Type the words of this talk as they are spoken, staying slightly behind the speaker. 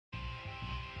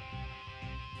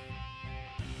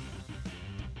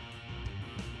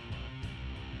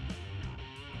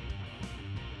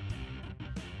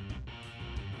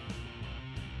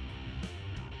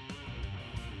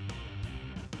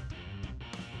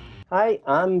Hi,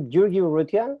 I'm Yurgi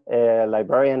Urrutia, a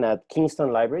librarian at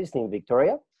Kingston Libraries in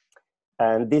Victoria.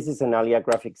 And this is an ALIA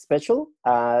Graphic special.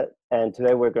 And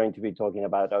today we're going to be talking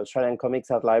about Australian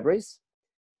comics at libraries,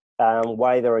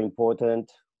 why they're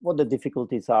important, what the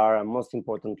difficulties are, and most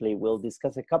importantly, we'll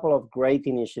discuss a couple of great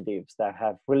initiatives that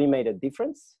have really made a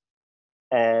difference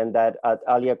and that at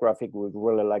ALIA Graphic would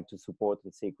really like to support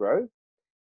and see grow.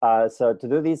 So to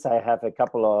do this, I have a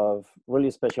couple of really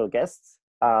special guests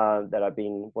that I've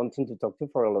been wanting to talk to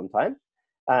for a long time.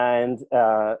 And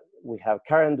we have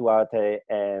Karen Dwarte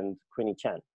and Queenie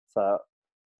Chan. So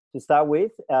to start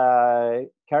with,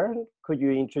 Karen, could you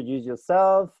introduce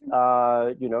yourself,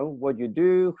 what you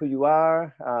do, who you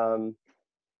are,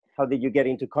 how did you get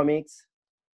into comics?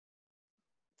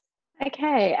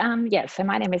 Okay, so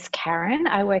my name is Karen.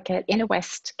 I work at Inner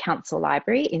West Council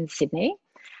Library in Sydney.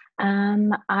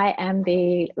 I am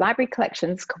the Library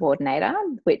Collections Coordinator,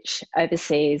 which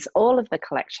oversees all of the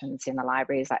collections in the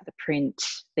libraries, like the print,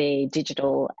 the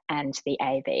digital, and the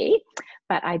AV.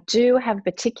 But I do have a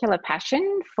particular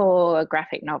passion for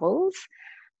graphic novels.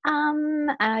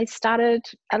 I started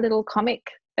a little comic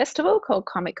festival called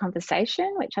Comic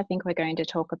Con-versation, which I think we're going to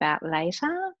talk about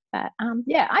later. But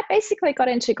yeah, I basically got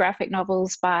into graphic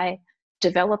novels by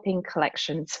developing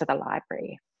collections for the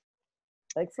library.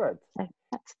 Excellent. So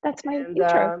that's my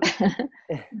intro.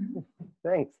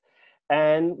 Thanks.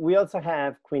 And we also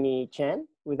have Queenie Chan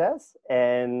with us.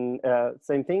 And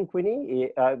same thing,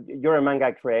 Queenie, you're a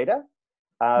manga creator,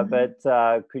 but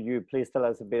could you please tell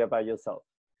us a bit about yourself?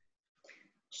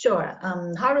 Sure.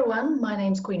 Hi, everyone. My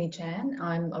name's Queenie Chan.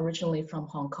 I'm originally from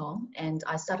Hong Kong, and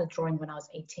I started drawing when I was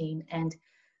 18 and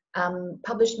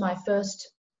published my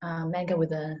first manga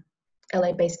with a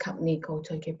LA-based company called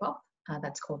Tokyo Pop.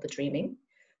 That's called The Dreaming.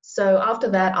 So after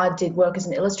that, I did work as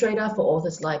an illustrator for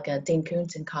authors like Dean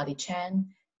Koontz and Cardi Chan.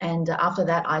 And after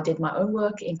that, I did my own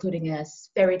work, including a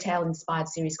fairy tale-inspired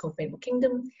series called Fable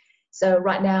Kingdom. So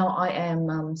right now, I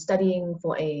am studying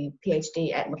for a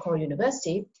PhD at Macquarie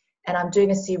University. And I'm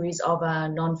doing a series of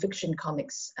non-fiction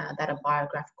comics that are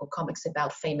biographical comics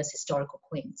about famous historical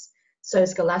queens. So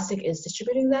Scholastic is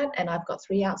distributing that, and I've got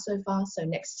 3 out so far. So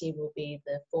next year will be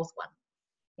the 4th one.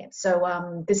 Yeah,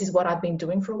 so this is what I've been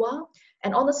doing for a while.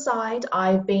 And on the side,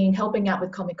 I've been helping out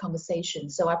with Comic Con-versation.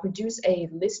 So I produce a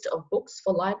list of books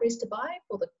for libraries to buy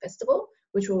for the festival,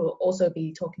 which we'll also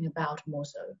be talking about more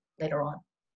so later on.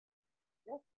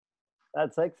 Yeah,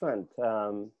 that's excellent.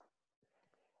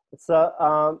 So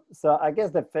I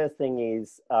guess the first thing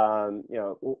is,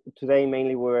 today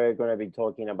mainly we're going to be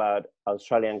talking about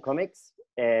Australian comics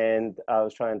and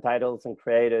Australian titles and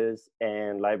creators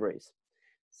and libraries.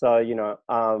 So,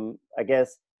 I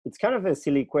guess it's kind of a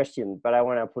silly question, but I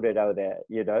want to put it out there,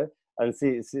 and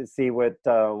see what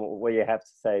you have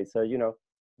to say. So,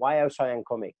 why Australian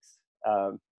comics?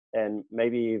 And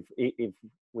maybe if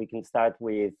we can start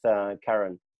with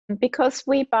Karen. Because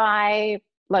we buy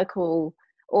local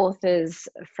authors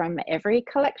from every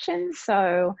collection.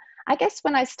 So I guess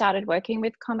when I started working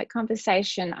with Comic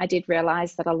Con-versation, I did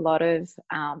realize that a lot of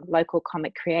local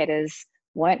comic creators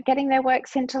weren't getting their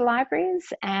works into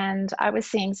libraries, and I was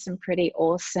seeing some pretty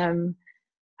awesome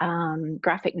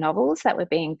graphic novels that were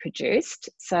being produced.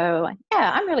 So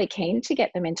yeah, I'm really keen to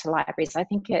get them into libraries. I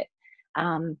think it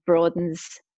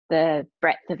broadens the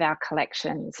breadth of our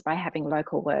collections by having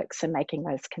local works and making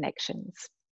those connections.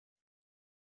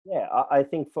 Yeah, I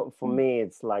think for me,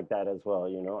 it's like that as well.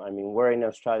 I mean, we're in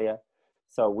Australia,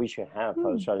 so we should have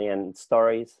Australian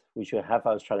stories. We should have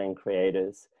Australian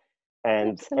creators.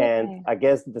 And I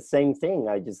guess the same thing,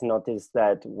 I just noticed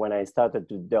that when I started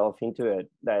to delve into it,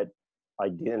 that I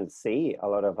didn't see a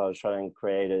lot of Australian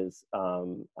creators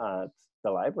at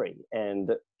the library.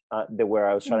 And there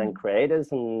were Australian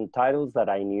creators and titles that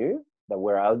I knew that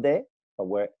were out there,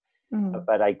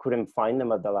 but I couldn't find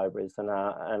them at the libraries. And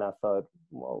I thought,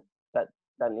 well,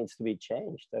 that needs to be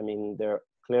changed. I mean, they're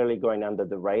clearly going under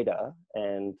the radar,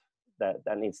 and that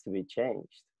needs to be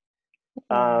changed.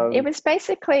 It was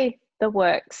basically the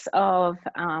works of,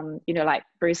 like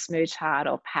Bruce Mouchard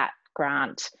or Pat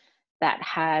Grant that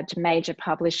had major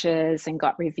publishers and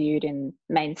got reviewed in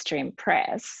mainstream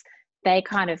press. They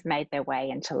kind of made their way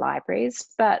into libraries,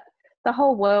 but the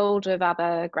whole world of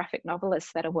other graphic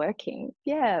novelists that are working,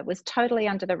 was totally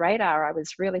under the radar. I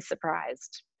was really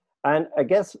surprised. And I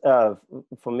guess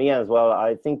for me as well,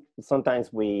 I think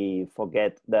sometimes we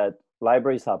forget that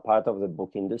libraries are part of the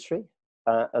book industry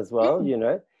as well,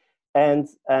 And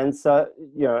so,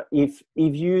 if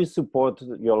you support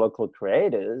your local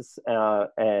creators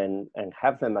and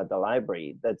have them at the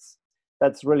library,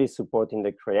 that's really supporting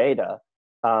the creator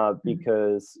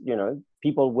because,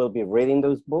 people will be reading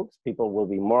those books, people will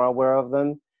be more aware of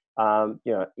them, you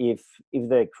know, if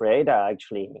the creator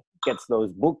actually gets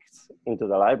those books into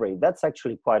the library, that's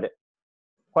actually quite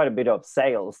a bit of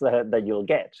sales that you'll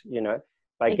get, you know,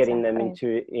 by getting them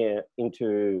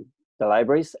into the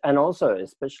libraries, and also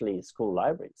especially school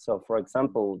libraries. So for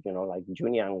example, you know, like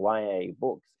junior and YA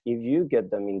books, if you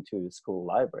get them into school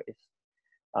libraries,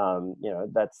 you know,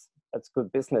 that's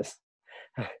good business.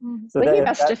 So well, you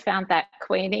must have found that,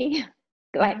 Queenie.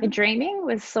 Like The Dreaming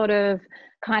was sort of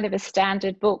kind of a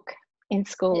standard book in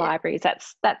school libraries.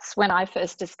 That's when I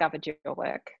first discovered your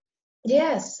work.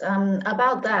 Yes,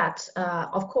 about that,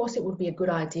 of course, it would be a good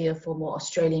idea for more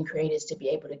Australian creators to be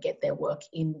able to get their work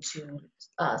into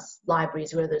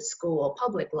libraries, whether it's school or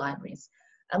public libraries.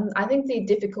 I think the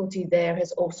difficulty there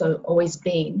has also always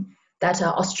been that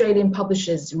Australian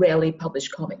publishers rarely publish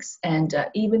comics. And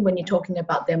even when you're talking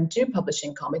about them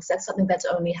publishing comics, that's something that's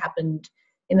only happened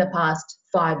in the past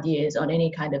 5 years on any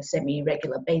kind of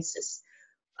semi-regular basis.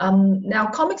 Now,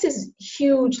 comics is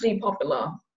hugely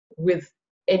popular with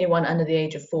anyone under the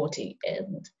age of 40,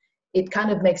 and it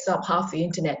kind of makes up half the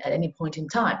internet at any point in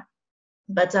time.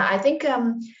 But I think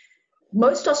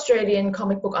most Australian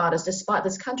comic book artists, despite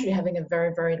this country having a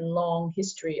very, very long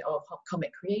history of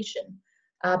comic creation,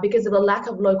 because of the lack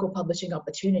of local publishing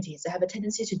opportunities, they have a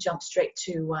tendency to jump straight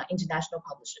to international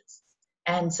publishers.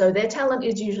 And so their talent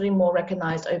is usually more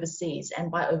recognized overseas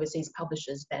and by overseas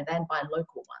publishers than by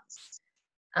local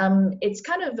ones. It's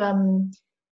kind of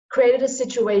created a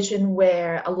situation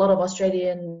where a lot of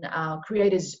Australian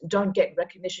creators don't get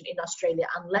recognition in Australia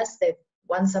unless they've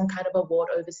won some kind of award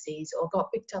overseas or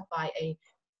got picked up by a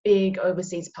big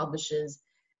overseas publishers,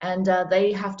 and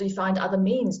they have to find other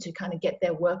means to kind of get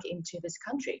their work into this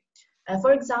country.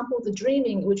 For example, The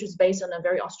Dreaming, which was based on a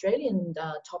very Australian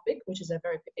topic, which is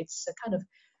it's a kind of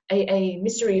a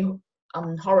mystery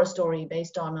horror story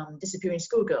based on disappearing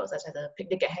schoolgirls that had a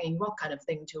picnic at Hanging Rock kind of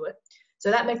thing to it. So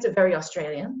that makes it very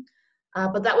Australian.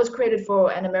 But that was created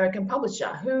for an American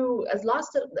publisher who,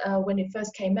 when it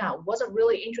first came out, wasn't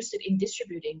really interested in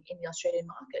distributing in the Australian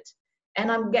market. And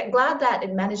I'm glad that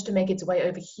it managed to make its way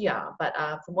over here. But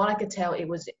from what I could tell, it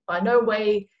was by no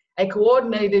way a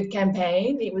coordinated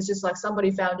campaign. It was just like somebody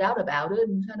found out about it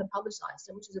and kind of publicized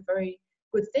it, which is a very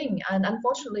good thing. And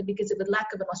unfortunately, because of the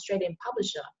lack of an Australian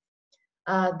publisher,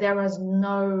 there is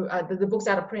no, the book's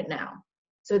out of print now.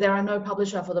 So there are no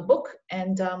publisher for the book.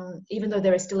 And even though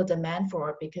there is still a demand for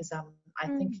it, because I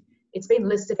think it's been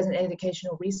listed as an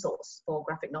educational resource for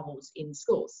graphic novels in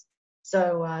schools.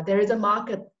 So there is a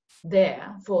market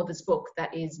there for this book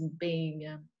that is being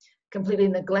completely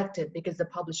neglected because the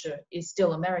publisher is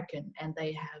still American and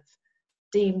they have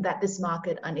deemed that this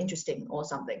market uninteresting or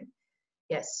something.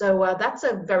 Yes, so that's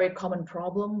a very common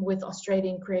problem with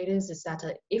Australian creators, is that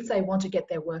if they want to get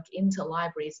their work into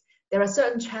libraries, there are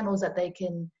certain channels that they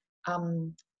can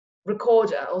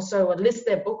record, also list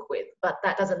their book with, but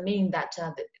that doesn't mean that,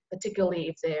 particularly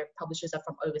if their publishers are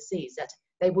from overseas, that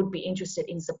they would be interested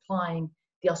in supplying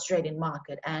the Australian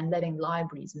market and letting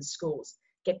libraries and schools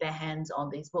get their hands on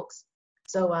these books.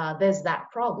 So there's that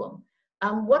problem.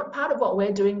 What part of what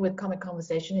we're doing with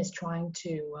Comic-Con-versation is trying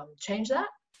to change that.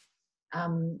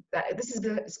 This is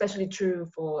especially true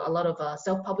for a lot of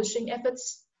self-publishing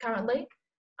efforts currently.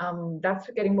 That's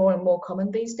getting more and more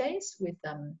common these days with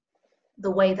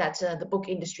the way that the book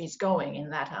industry is going, in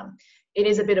that it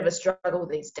is a bit of a struggle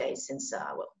these days since,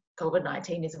 well,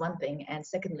 COVID-19 is one thing, and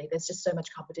secondly, there's just so much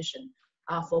competition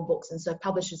for books, and so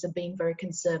publishers are being very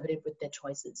conservative with their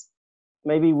choices.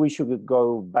 Maybe we should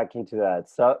go back into that.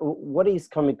 So what is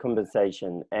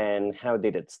Comic-Con-versation and how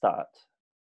did it start?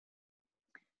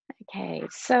 Okay,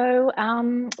 so,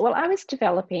 well, I was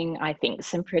developing, I think,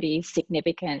 some pretty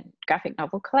significant graphic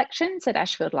novel collections at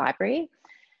Ashfield Library.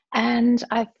 And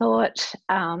I thought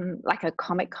like a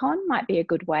Comic-Con might be a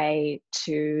good way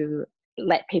to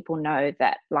let people know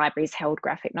that libraries held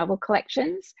graphic novel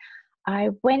collections. I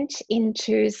went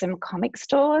into some comic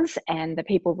stores, and the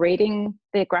people reading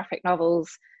the graphic novels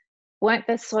weren't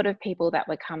the sort of people that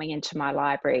were coming into my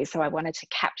library. So I wanted to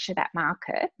capture that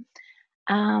market.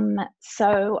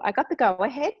 So I got the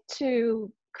go-ahead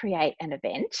to create an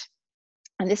event,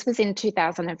 and this was in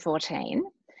 2014.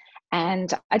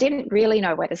 And I didn't really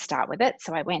know where to start with it.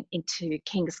 So I went into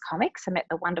King's Comics. I met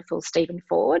the wonderful Stephen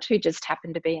Ford, who just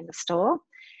happened to be in the store.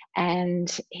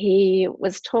 And he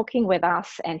was talking with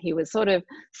us, and he was sort of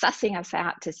sussing us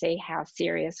out to see how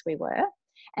serious we were.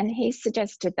 And he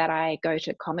suggested that I go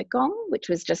to Comic Con, which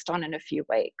was just on in a few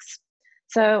weeks.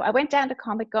 So I went down to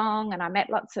Comic Con and I met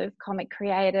lots of comic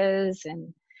creators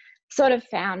and sort of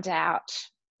found out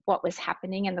what was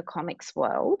happening in the comics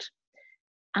world.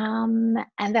 And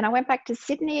then I went back to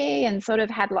Sydney and sort of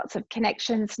had lots of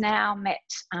connections now, met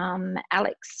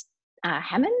Alex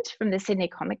Hammond from the Sydney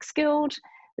Comics Guild,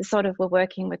 sort of were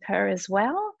working with her as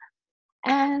well.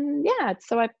 And yeah,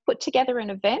 so I put together an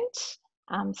event,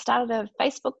 started a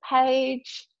Facebook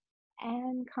page,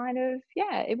 and kind of,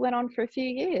 yeah, it went on for a few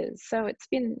years. So it's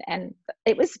been, and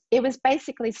it was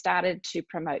basically started to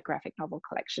promote graphic novel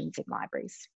collections in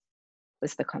libraries,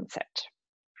 was the concept.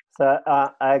 So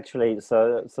actually,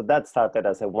 so that started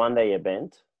as a one-day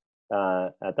event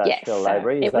at the Australian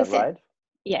Library, is that right?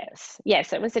 Yes,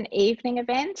 it was an evening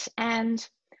event, and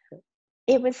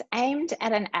it was aimed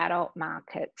at an adult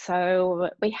market. So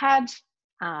we had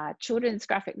children's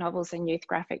graphic novels and youth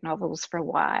graphic novels for a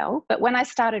while, but when I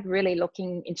started really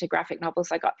looking into graphic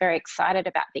novels, I got very excited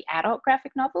about the adult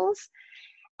graphic novels.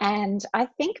 And I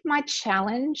think my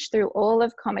challenge through all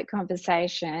of Comic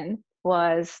Con-versation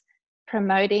was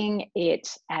promoting it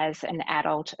as an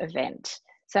adult event.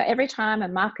 So every time a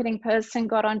marketing person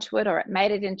got onto it or it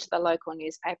made it into the local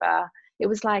newspaper, it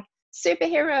was like,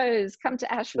 superheroes, come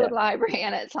to Ashfield Library.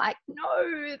 And it's like,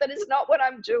 no, that is not what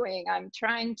I'm doing. I'm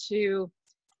trying to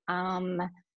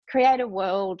create a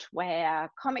world where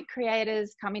comic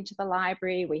creators come into the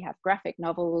library, we have graphic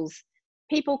novels,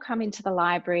 people come into the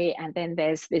library, and then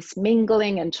there's this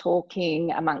mingling and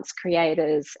talking amongst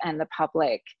creators and the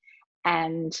public,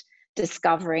 and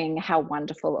discovering how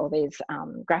wonderful all these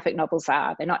graphic novels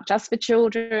are. They're not just for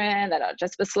children, they're not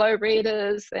just for slow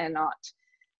readers, they're not,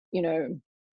 you know,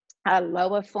 a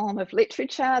lower form of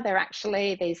literature. They're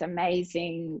actually these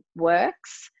amazing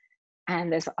works,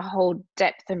 and there's a whole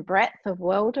depth and breadth of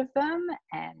world of them.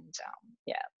 And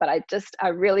yeah, but I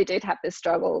really did have this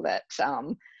struggle that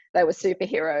they were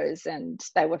superheroes and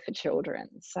they were for children.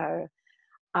 So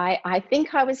I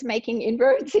think I was making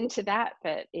inroads into that,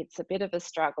 but it's a bit of a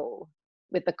struggle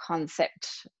with the concept.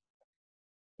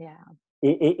 Yeah.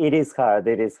 It is hard,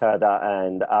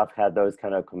 and I've had those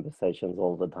kind of conversations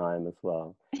all the time as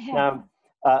well. Yeah.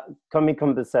 Now, Comic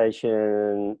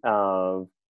Con-versation,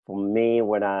 for me,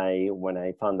 when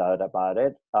I found out about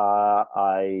it,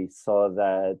 I saw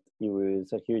that it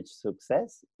was a huge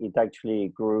success. It actually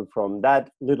grew from that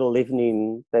little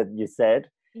evening that you said,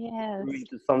 yes,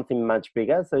 to something much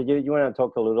bigger. So you want to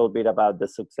talk a little bit about the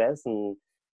success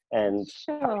and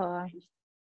sure.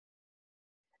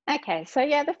 Okay, so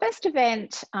yeah, the first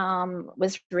event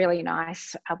was really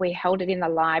nice. We held it in the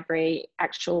library,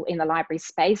 in the library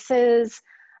spaces.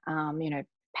 You know,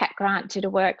 Pat Grant did a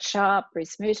workshop,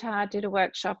 Bruce Mutard did a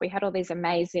workshop. We had all these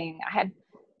amazing, I had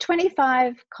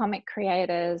 25 comic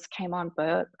creators came on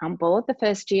board the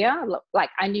first year. Like,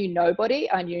 I knew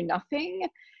nobody, I knew nothing.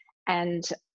 And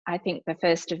I think the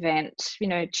first event, you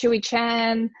know, Queenie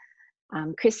Chan,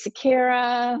 Chris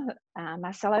Sakira,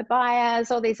 Marcelo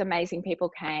Baez, all these amazing people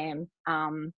came.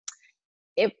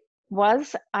 It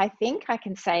was, I think I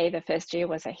can say the first year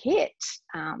was a hit.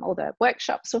 All the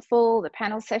workshops were full, the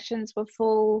panel sessions were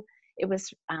full. It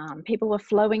was, people were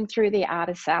flowing through the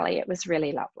artist alley. It was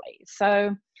really lovely.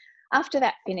 So after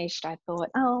that finished, I thought,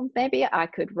 oh, maybe I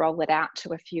could roll it out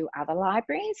to a few other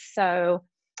libraries. So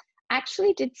I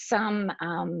actually did some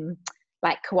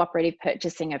like cooperative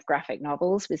purchasing of graphic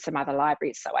novels with some other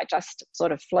libraries. So I just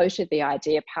sort of floated the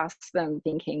idea past them,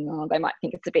 thinking, oh, they might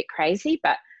think it's a bit crazy,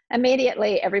 but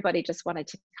immediately everybody just wanted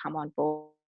to come on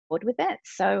board with it.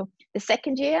 So the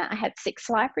second year I had 6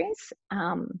 libraries,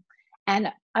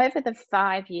 and over the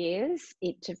 5 years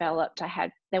it developed.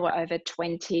 There were over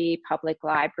 20 public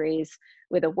libraries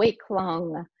with a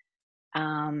week-long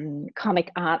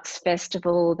comic arts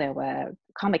festival. There were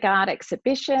comic art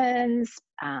exhibitions,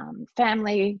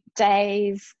 family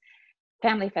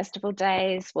festival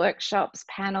days, workshops,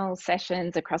 panel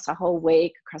sessions across a whole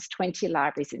week, across 20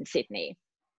 libraries in Sydney.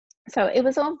 So it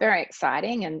was all very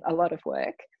exciting and a lot of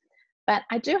work. But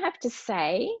I do have to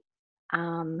say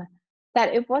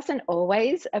that it wasn't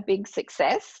always a big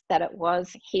success, that it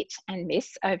was hit and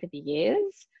miss over the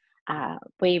years.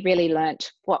 We really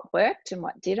learnt what worked and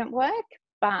what didn't work,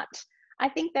 but I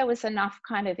think there was enough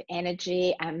kind of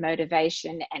energy and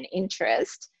motivation and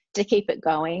interest to keep it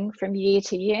going from year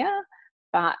to year.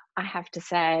 But I have to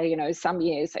say, you know, some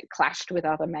years it clashed with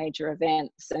other major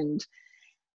events and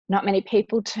not many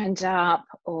people turned up,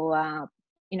 or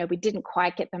you know, we didn't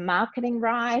quite get the marketing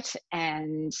right.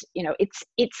 And you know, it's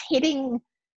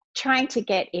trying to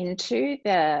get into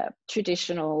the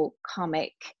traditional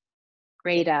comic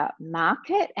reader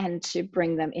market and to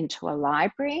bring them into a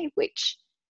library, which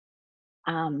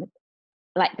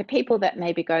like the people that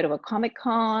maybe go to a Comic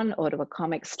Con or to a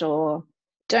comic store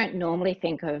don't normally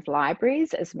think of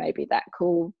libraries as maybe that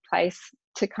cool place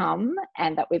to come,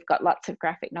 and that we've got lots of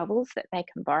graphic novels that they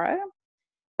can borrow.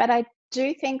 But I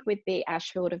do think with the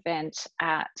Ashfield event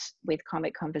with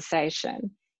Comic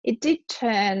Con-versation, it did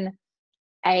turn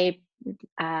a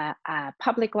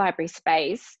public library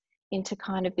space into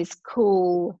kind of this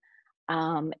cool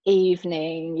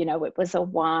evening. You know, it was a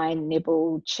wine,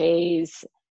 nibble, cheese,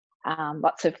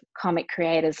 lots of comic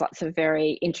creators, lots of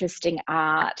very interesting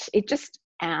art. It just,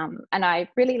 and I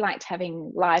really liked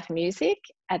having live music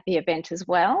at the event as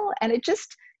well. And it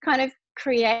just kind of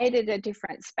created a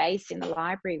different space in the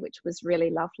library, which was really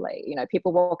lovely. You know,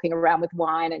 people walking around with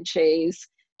wine and cheese,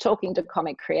 talking to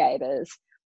comic creators,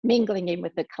 mingling in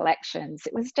with the collections.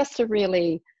 It was just a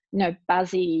really, you know,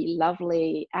 buzzy,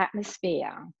 lovely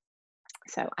atmosphere.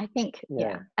 So I think,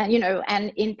 yeah. And, you know,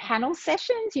 and in panel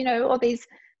sessions, you know, all these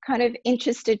kind of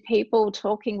interested people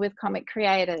talking with comic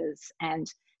creators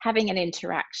and having an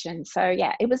interaction. So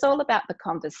yeah, it was all about the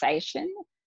conversation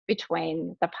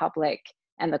between the public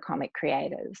and the comic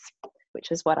creators,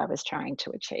 which is what I was trying to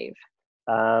achieve.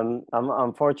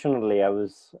 Unfortunately, I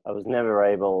was never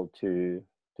able to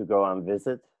go and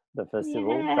visit the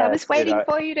festival. Yeah, but, I was waiting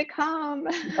for you to come.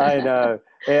 I know,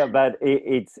 yeah, but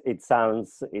it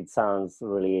sounds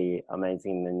really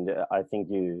amazing, and I think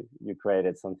you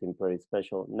created something pretty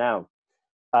special. Now,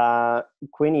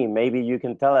 Queenie, maybe you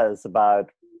can tell us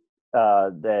about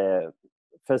the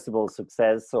festival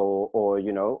success, or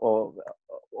you know,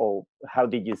 or how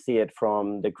did you see it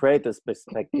from the creators'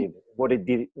 perspective? What did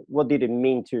it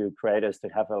mean to creators to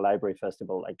have a library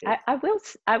festival like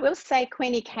this? I will say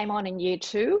Queenie came on in year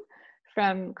 2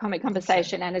 from Comic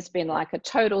Con-versation and has been like a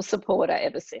total supporter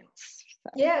ever since. So.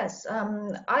 Yes,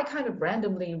 I kind of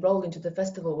randomly rolled into the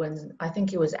festival when I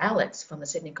think it was Alex from the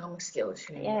Sydney Comics Guild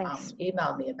who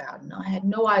emailed me about it. And I had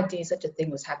no idea such a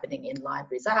thing was happening in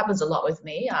libraries. That happens a lot with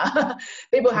me.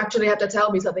 People actually have to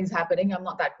tell me something's happening. I'm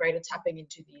not that great at tapping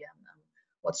into the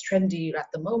what's trendy at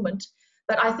the moment.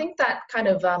 But I think that kind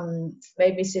of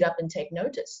made me sit up and take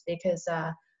notice, because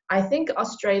I think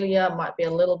Australia might be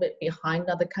a little bit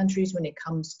behind other countries when it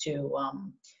comes to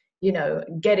you know,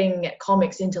 getting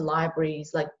comics into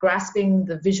libraries, like grasping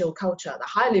the visual culture, the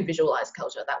highly visualized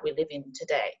culture that we live in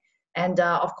today. And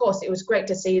of course, it was great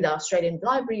to see the Australian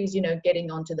libraries, you know, getting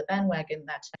onto the bandwagon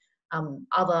that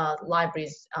other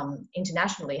libraries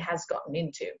internationally has gotten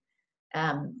into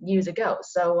years ago.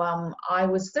 So I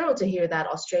was thrilled to hear that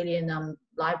Australian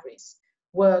libraries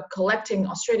were collecting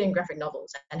Australian graphic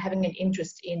novels and having an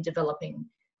interest in developing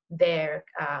their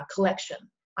collection.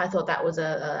 I thought that was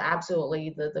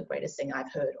absolutely the greatest thing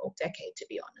I've heard all decade, to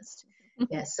be honest.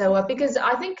 Yeah, so because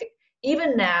I think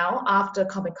even now, after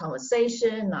Comic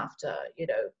Con-versation, after, you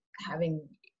know, having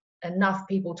enough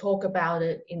people talk about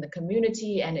it in the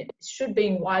community, and it should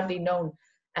be widely known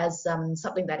as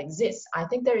something that exists, I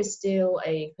think there is still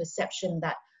a perception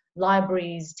that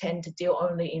libraries tend to deal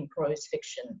only in prose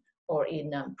fiction or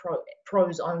in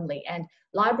prose only, and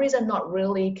libraries are not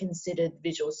really considered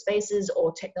visual spaces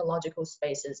or technological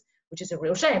spaces, which is a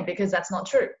real shame, because that's not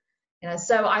true. You know,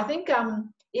 so I think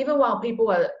even while people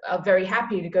are very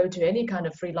happy to go to any kind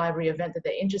of free library event that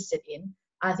they're interested in,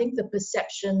 I think the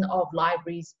perception of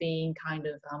libraries being kind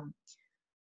of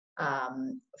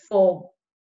for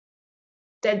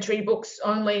dead tree books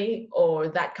only, or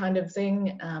that kind of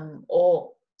thing,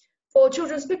 or for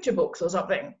children's picture books or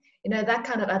something, you know, that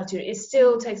kind of attitude, it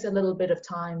still takes a little bit of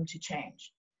time to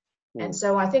change. And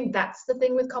so I think that's the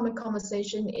thing with Comic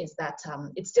Con-versation, is that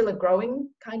it's still a growing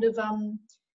kind of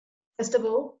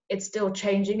festival. It's still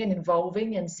changing and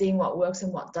evolving and seeing what works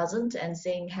and what doesn't, and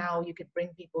seeing how you could bring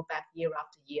people back year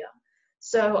after year.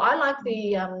 So I like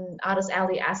the Artist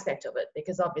Alley aspect of it,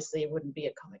 because obviously it wouldn't be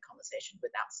a Comic Con-versation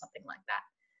without something like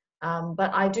that.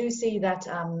 But I do see that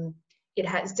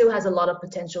it still has a lot of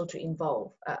potential to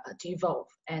evolve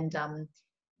and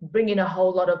bring in a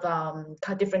whole lot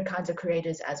of different kinds of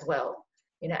creators as well,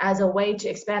 you know, as a way to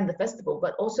expand the festival,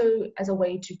 but also as a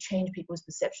way to change people's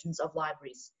perceptions of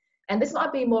libraries. And this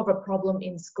might be more of a problem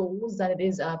in schools than it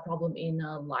is a problem in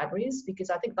libraries, because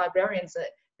I think librarians,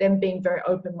 them being very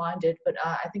open-minded, but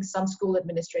I think some school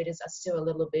administrators are still a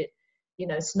little bit, you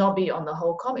know, snobby on the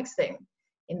whole comics thing,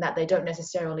 in that they don't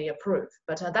necessarily approve.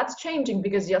 But that's changing,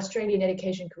 because the Australian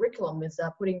education curriculum is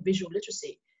putting visual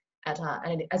literacy as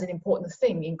an important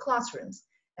thing in classrooms.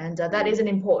 And that is an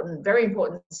important, very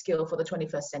important skill for the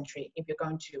 21st century if you're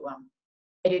going to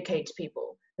educate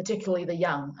people, particularly the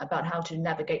young, about how to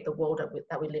navigate the world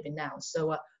that we live in now.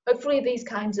 So hopefully these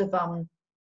kinds of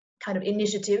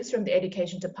initiatives from the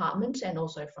education department and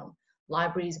also from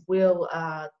libraries will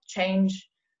change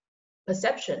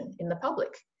perception in the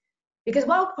public. Because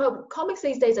while comics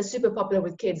these days are super popular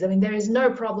with kids, I mean, there is no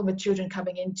problem with children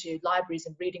coming into libraries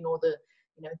and reading all the,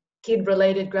 you know,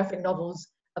 kid-related graphic novels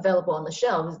available on the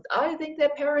shelves, I think their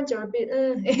parents are a bit,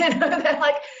 you know, they're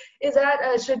like, is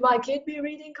that, should my kid be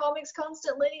reading comics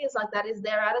constantly? It's like, that is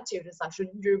their attitude. It's like,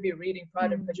 shouldn't you be reading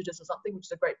Pride and Prejudice or something, which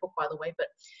is a great book, by the way, but,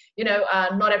 you know,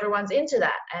 not everyone's into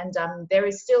that. And there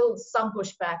is still some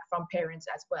pushback from parents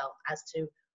as well as to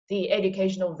the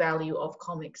educational value of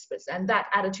comics. And that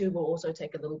attitude will also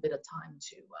take a little bit of time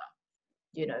to,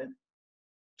 you know,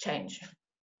 change.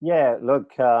 Yeah,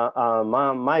 look,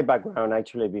 my background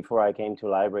actually before I came to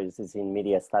libraries is in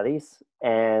media studies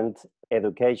and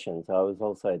education. So I was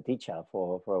also a teacher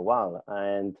for a while,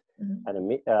 and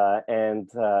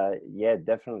yeah,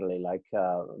 definitely like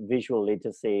visual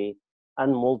literacy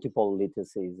and multiple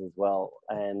literacies as well,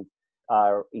 and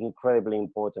are incredibly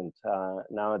important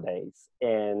nowadays,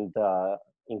 and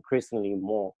increasingly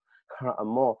more,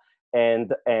 more.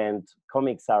 And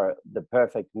comics are the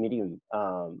perfect medium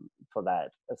for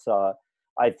that. So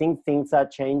I think things are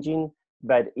changing,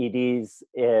 but it is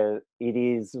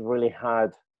really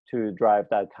hard to drive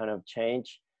that kind of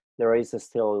change. There is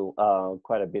still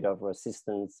quite a bit of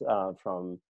resistance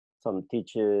from some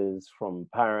teachers, from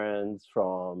parents,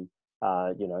 from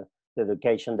you know, the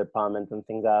education department and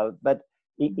things out. But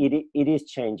it is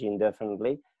changing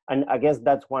definitely. And I guess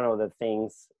that's one of the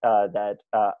things that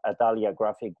at ALIA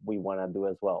Graphic we want to do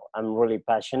as well. I'm really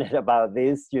passionate about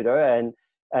this, you know,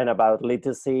 and about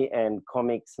literacy, and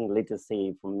comics and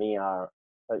literacy for me are,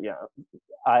 you know,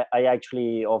 I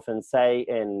actually often say,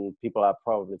 and people are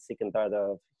probably sick and tired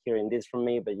of hearing this from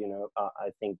me, but, you know,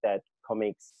 I think that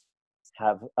comics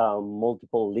have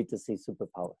multiple literacy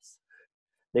superpowers.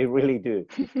 They really do.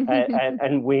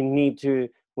 and we need to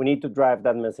drive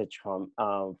that message home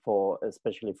for,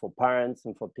 especially for parents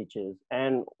and for teachers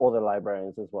and other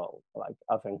librarians as well. Like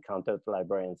I've encountered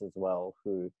librarians as well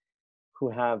who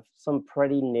have some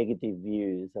pretty negative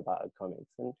views about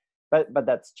comics, and but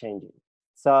that's changing.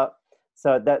 So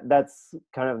that's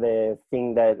kind of the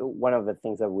thing, that one of the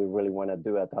things that we really want to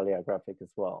do at ALIA Graphic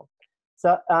as well.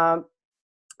 So I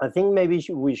think maybe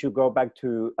we should go back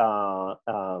to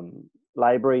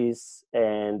libraries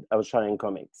and Australian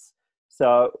comics.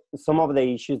 So some of the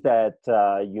issues that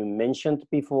you mentioned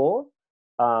before,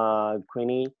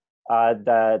 Queenie,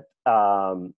 that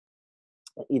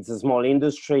it's a small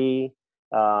industry,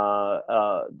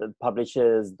 the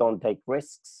publishers don't take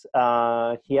risks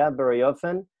here very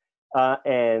often,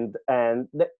 and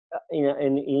you know,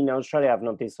 in Australia, I've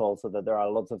noticed also that there are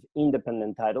lots of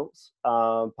independent titles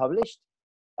published,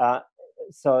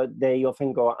 so they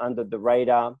often go under the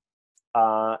radar.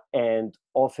 And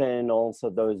often also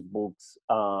those books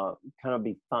cannot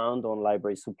be found on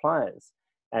library suppliers,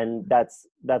 and that's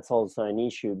also an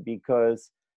issue,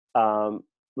 because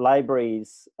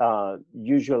libraries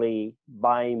usually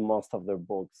buy most of their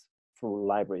books through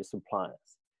library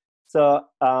suppliers. So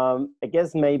I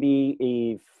guess maybe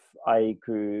if I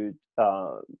could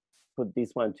put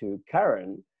this one to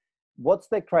Karen, what's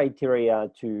the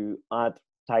criteria to add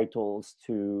titles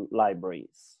to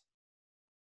libraries?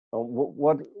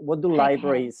 What do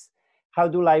libraries, how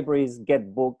do libraries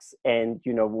get books, and,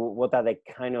 you know, what are the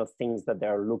kind of things that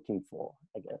they're looking for,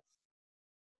 I guess?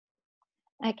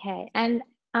 Okay, and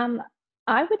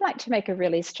I would like to make a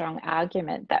really strong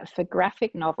argument that for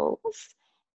graphic novels,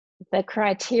 the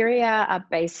criteria are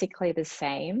basically the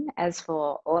same as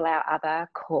for all our other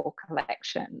core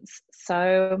collections.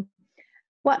 So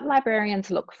what librarians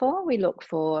look for, we look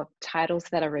for titles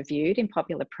that are reviewed in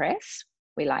popular press.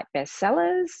 We like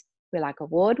bestsellers, we like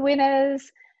award winners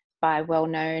by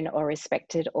well-known or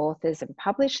respected authors and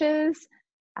publishers,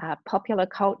 popular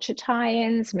culture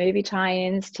tie-ins, movie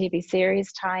tie-ins, TV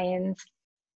series tie-ins.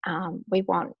 We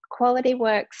want quality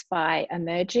works by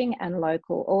emerging and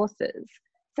local authors.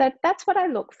 So that's what I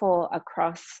look for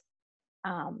across,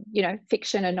 you know,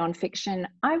 fiction and non-fiction.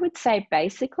 I would say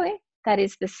basically that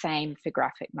is the same for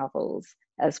graphic novels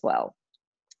as well.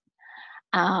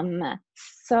 I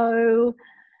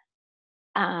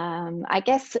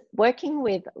guess working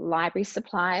with library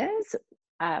suppliers,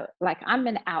 like I'm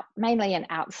mainly an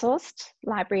outsourced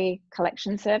library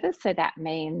collection service. So that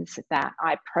means that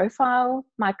I profile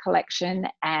my collection,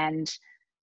 and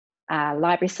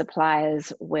library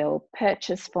suppliers will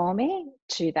purchase for me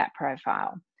to that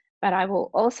profile. But I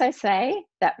will also say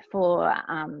that for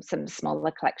some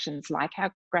smaller collections like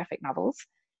our graphic novels,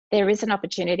 there is an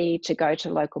opportunity to go to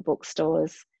local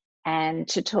bookstores and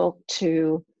to talk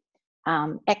to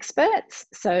experts.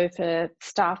 So for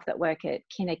staff that work at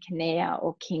Kinokuniya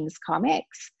or King's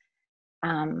Comics,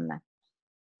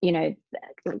 you know,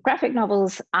 graphic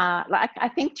novels are, like, I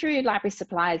think through library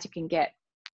suppliers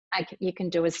you can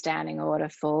do a standing order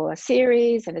for a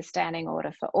series and a standing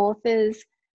order for authors.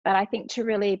 But I think to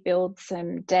really build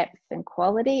some depth and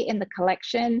quality in the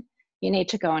collection, you need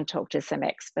to go and talk to some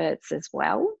experts as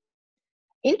well.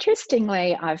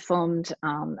 Interestingly, I've formed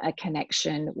a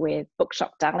connection with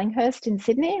Bookshop Darlinghurst in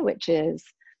Sydney, which is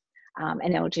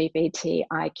an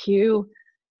LGBTIQ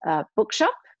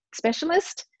bookshop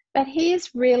specialist, but he is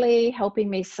really helping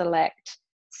me select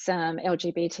some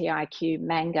LGBTIQ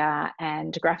manga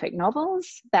and graphic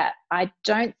novels that I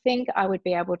don't think I would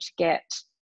be able to get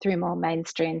through more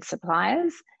mainstream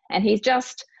suppliers. And he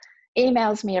just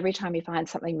emails me every time he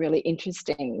finds something really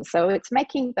interesting. So it's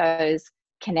making those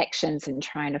connections and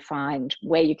trying to find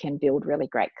where you can build really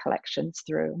great collections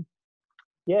through.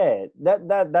 Yeah,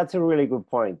 that's a really good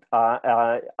point.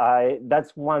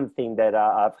 That's one thing that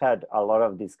I've had a lot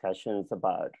of discussions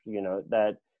about,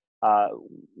 that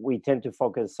we tend to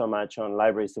focus so much on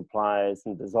library supplies,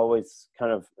 and there's always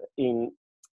kind of, in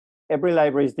every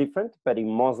library is different, but in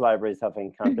most libraries I've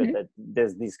encountered that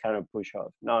there's this kind of push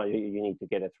of, no, you need to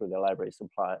get it through the library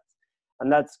suppliers. And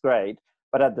that's great.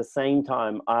 But at the same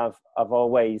time, I've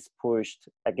always pushed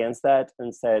against that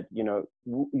and said,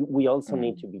 we also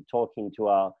need to be talking to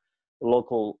our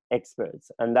local experts,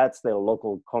 and that's the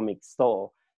local comic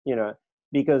store,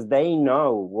 because they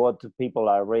know what people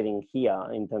are reading here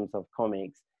in terms of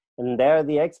comics, and they're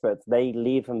the experts. They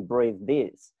live and breathe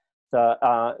this. So,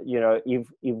 if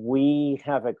we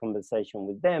have a conversation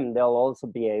with them, they'll also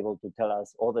be able to tell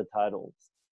us all the titles,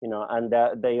 and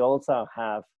they also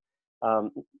have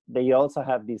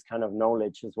this kind of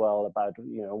knowledge as well about,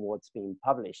 what's being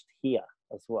published here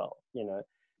as well,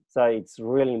 So it's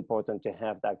really important to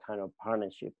have that kind of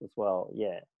partnership as well.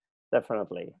 Yeah,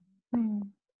 definitely.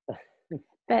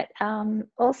 But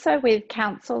also with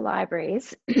council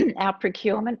libraries, our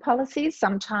procurement policies,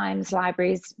 sometimes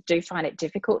libraries do find it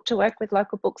difficult to work with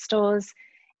local bookstores,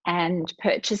 and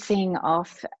purchasing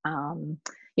off,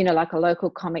 like a local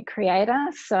comic creator.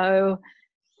 So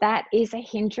that is a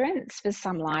hindrance for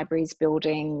some libraries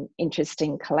building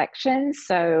interesting collections.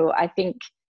 So I think,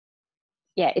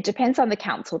 it depends on the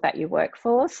council that you work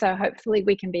for. So hopefully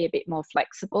we can be a bit more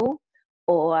flexible,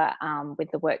 or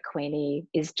with the work Queenie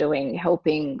is doing,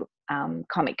 helping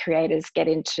comic creators get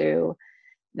into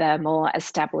the more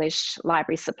established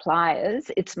library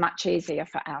suppliers, it's much easier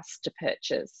for us to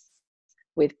purchase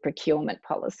with procurement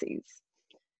policies.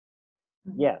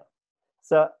 Yeah.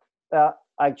 So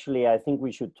actually, I think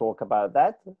we should talk about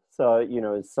that. So,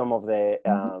 some of the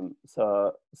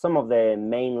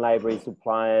main library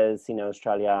suppliers in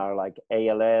Australia are like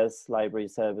ALS, Library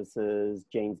Services,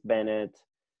 James Bennett,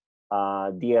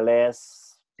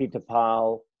 DLS, Peter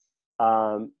Pal.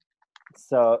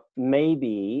 So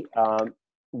maybe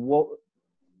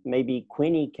maybe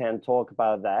Queenie can talk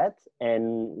about that,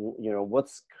 and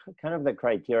what's kind of the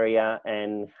criteria,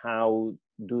 and how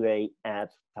do they add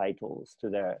titles to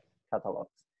their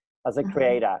catalogs? As a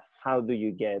creator, how do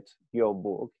you get your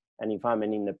book? And if I'm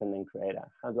an independent creator,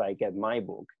 how do I get my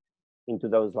book into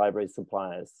those library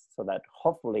suppliers so that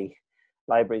hopefully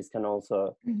libraries can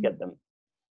also get them?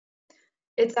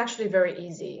 It's actually very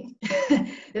easy.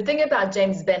 The thing about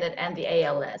James Bennett and the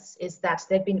ALS is that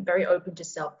they've been very open to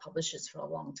self-publishers for a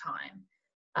long time,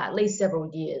 at least several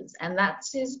years. And that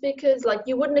is because,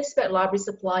 you wouldn't expect library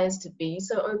suppliers to be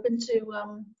so open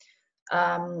to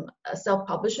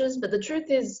self-publishers, but the truth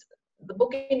is the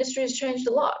book industry has changed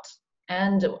a lot,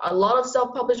 and a lot of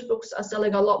self-published books are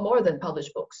selling a lot more than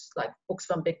published books, like books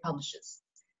from big publishers.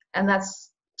 And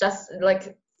that's just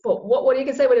what you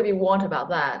can say whatever you want about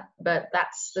that, but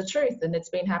that's the truth. And it's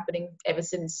been happening ever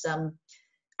since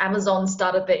Amazon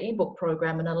started their ebook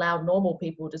program and allowed normal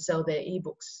people to sell their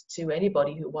ebooks to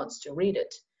anybody who wants to read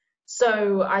it.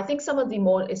 So I think some of the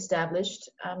more established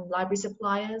library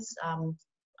suppliers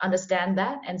understand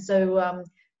that, and so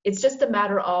it's just a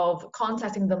matter of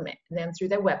contacting them through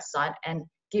their website and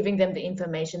giving them the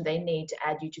information they need to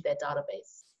add you to their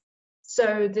database.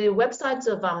 So the websites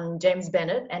of James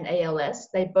Bennett and ALS,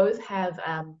 they both have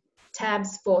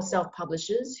tabs for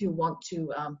self-publishers who want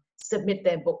to submit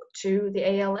their book to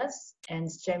the ALS and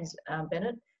James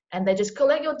Bennett, and they just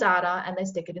collect your data and they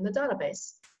stick it in the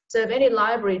database. So if any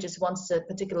library just wants a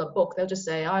particular book, they'll just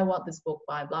say, I want this book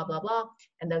by blah, blah, blah,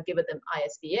 and they'll give it them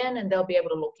ISBN, and they'll be able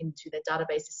to look into their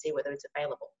database to see whether it's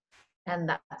available. And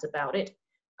that's about it.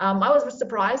 I was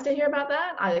surprised to hear about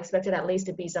that. I expected at least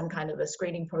to be some kind of a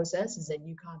screening process, and then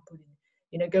you can't put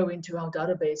in, go into our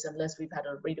database unless we've had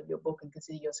a read of your book and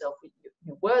consider yourself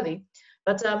worthy.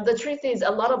 But the truth is, a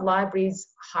lot of libraries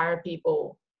hire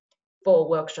people for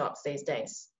workshops these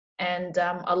days. And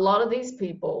a lot of these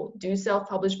people do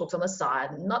self-publish books on the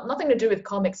side, nothing to do with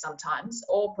comics sometimes,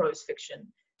 or prose fiction.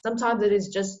 Sometimes it is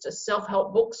just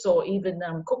self-help books, or even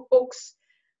cookbooks,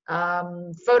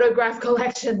 photograph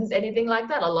collections, anything like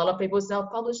that. A lot of people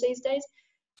self-publish these days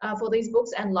for these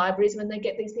books, and libraries, when they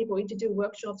get these people in to do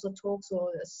workshops or talks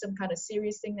or some kind of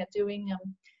serious thing they're doing,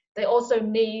 they also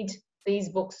need these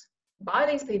books by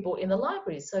these people in the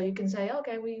libraries. So you can say,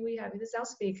 okay, we have this is our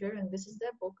speaker and this is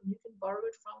their book, and you can borrow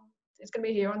it from, it's going to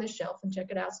be here on this shelf, and check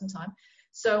it out sometime.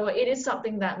 So it is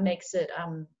something that makes it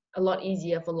a lot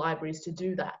easier for libraries to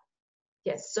do that.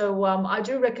 Yes, so I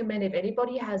do recommend, if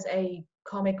anybody has a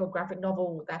comic or graphic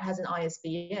novel that has an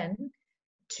ISBN,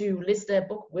 to list their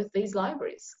book with these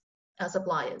libraries as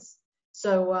suppliers.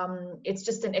 So it's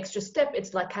just an extra step.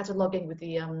 It's like cataloging with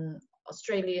the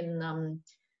Australian,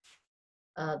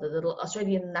 the little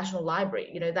Australian National Library,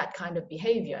 you know, that kind of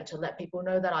behavior, to let people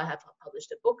know that I have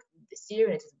published a book this year,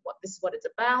 and this is what it's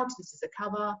about, this is the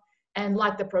cover, and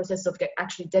like the process of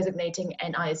actually designating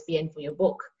an ISBN for your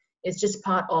book. It's just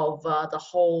part of the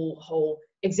whole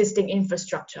existing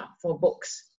infrastructure for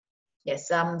books. Yes,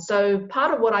 so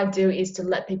part of what I do is to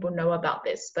let people know about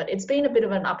this, but it's been a bit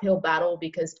of an uphill battle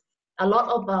because a lot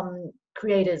of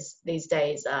creators these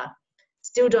days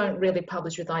still don't really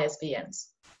publish with ISBNs.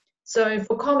 So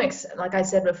for comics, like I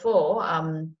said before,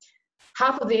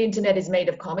 half of the internet is made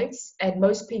of comics, and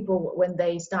most people, when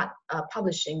they start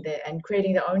publishing and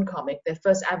creating their own comic, their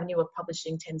first avenue of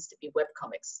publishing tends to be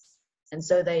webcomics. And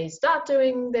so they start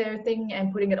doing their thing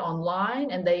and putting it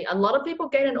online, and a lot of people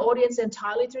gain an audience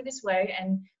entirely through this way.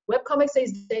 And webcomics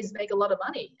these days make a lot of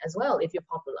money as well if you're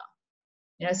popular.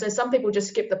 You know, so some people just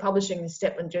skip the publishing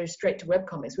step and go straight to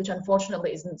webcomics, which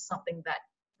unfortunately isn't something that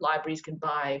libraries can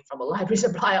buy from a library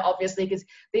supplier, obviously, because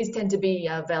these tend to be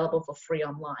available for free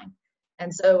online.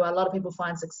 And so a lot of people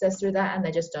find success through that, and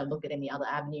they just don't look at any other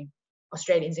avenue,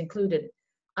 Australians included.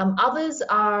 Others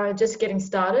are just getting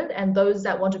started, and those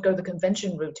that want to go the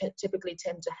convention route typically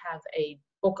tend to have a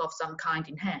book of some kind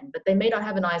in hand, but they may not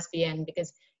have an ISBN,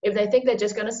 because if they think they're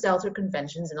just going to sell through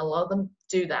conventions, and a lot of them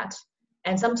do that,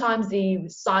 and sometimes the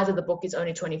size of the book is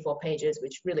only 24 pages,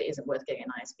 which really isn't worth getting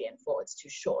an ISBN for, it's too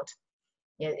short.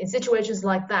 Yeah, in situations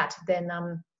like that, then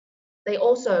they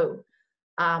also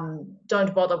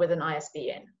don't bother with an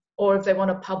ISBN. Or if they want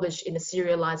to publish in a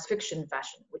serialized fiction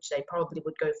fashion, which they probably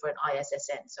would go for an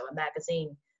ISSN, so a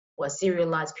magazine or a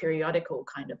serialized periodical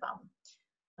kind of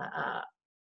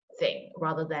thing,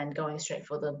 rather than going straight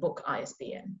for the book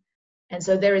ISBN. And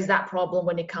so there is that problem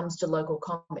when it comes to local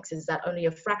comics, is that only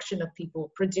a fraction of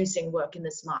people producing work in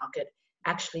this market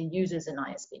actually uses an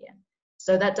ISBN.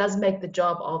 So that does make the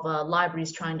job of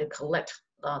libraries trying to collect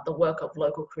the work of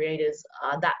local creators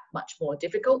that much more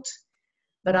difficult.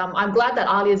 But I'm glad that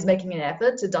ALIA is making an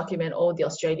effort to document all the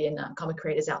Australian comic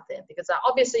creators out there, because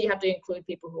obviously you have to include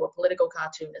people who are political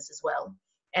cartoonists as well,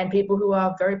 and people who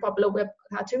are very popular web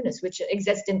cartoonists, which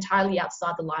exist entirely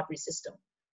outside the library system.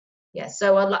 Yeah,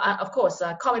 so of course,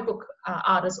 comic book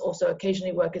artists also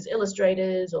occasionally work as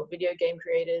illustrators or video game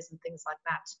creators and things like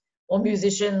that, or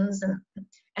musicians,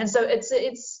 and so it's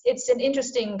an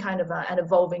interesting kind of an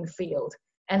evolving field,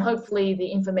 and hopefully the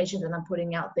information that I'm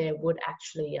putting out there would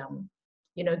actually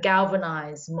you know,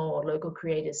 galvanize more local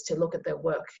creators to look at their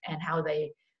work and how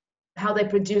they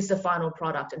produce the final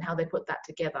product and how they put that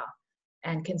together,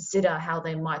 and consider how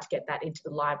they might get that into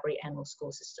the library and or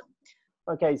school system.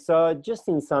 Okay, so just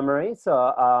in summary,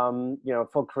 so you know,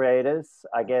 for creators,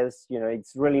 I guess, you know,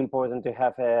 it's really important to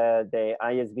have the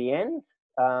ISBN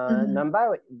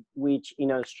number, which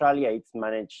in Australia it's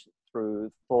managed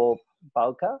through Thorpe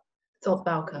Bulker. Thorpe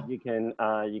Bulker. You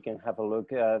can have a look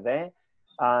there.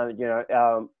 You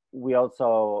know, we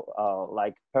also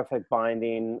like perfect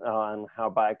binding and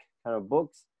hardback kind of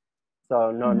books, so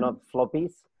not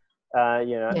floppies.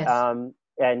 You know, yes.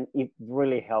 And it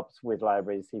really helps with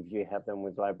libraries if you have them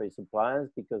with library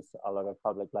suppliers, because a lot of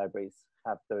public libraries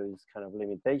have those kind of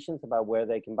limitations about where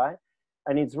they can buy.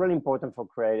 And it's really important for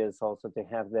creators also to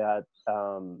have that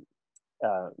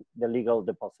the legal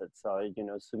deposit, so, you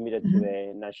know, submitted to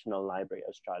the National Library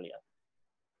Australia.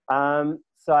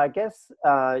 So I guess,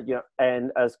 you know,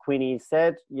 and as Queenie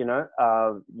said, you know,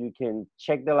 you can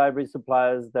check the library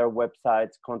suppliers, their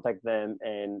websites, contact them,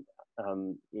 and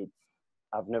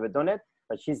I've never done it,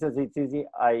 but she says it's easy.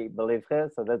 I believe her,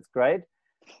 so that's great.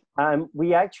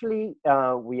 We actually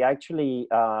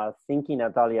thinking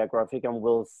at ALIA Graphic, and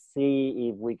we'll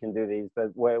see if we can do this,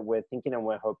 but we're thinking and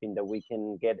we're hoping that we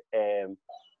can get a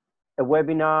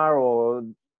webinar or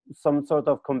some sort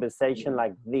of conversation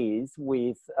like this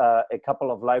with a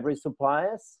couple of library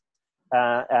suppliers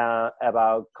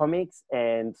about comics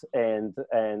and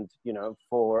you know,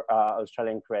 for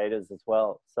Australian creators as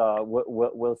well. So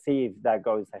we'll see if that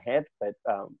goes ahead, but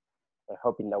we're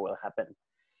hoping that will happen.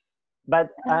 But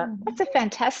that's a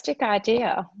fantastic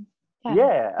idea.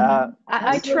 Yeah.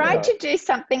 I tried Absolutely. to do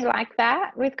something like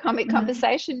that with Comic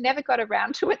Conversation, never got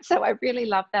around to it. So I really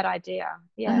love that idea.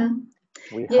 Yeah.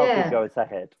 We hope it Yeah. goes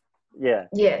ahead. Yeah.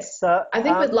 Yes. So I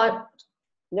think with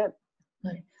yeah.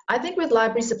 I think with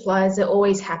library suppliers, they're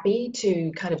always happy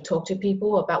to kind of talk to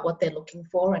people about what they're looking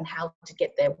for and how to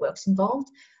get their works involved.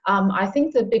 I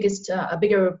think the biggest, a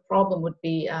bigger problem would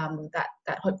be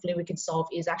that hopefully we can solve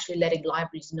is actually letting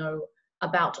libraries know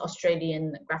about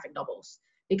Australian graphic novels.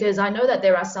 Because I know that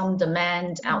there are some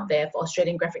demand out there for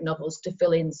Australian graphic novels to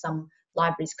fill in some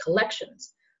libraries'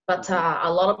 collections. But a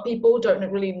lot of people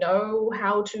don't really know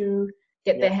how to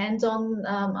get their hands on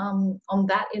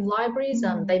that in libraries.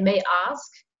 They may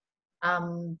ask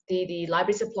the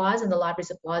library suppliers, and the library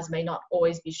suppliers may not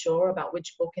always be sure about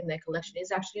which book in their collection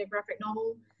is actually a graphic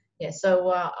novel. Yeah,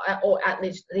 so or at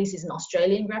least is an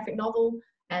Australian graphic novel,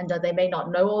 and they may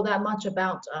not know all that much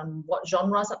about what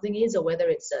genre something is, or whether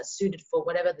it's suited for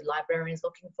whatever the librarian is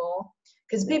looking for.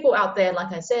 Because people out there,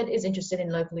 like I said, is interested in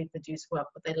locally produced work,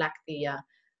 but they lack the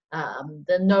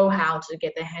know-how to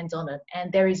get their hands on it,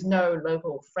 and there is no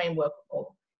local framework or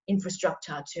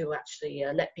infrastructure to actually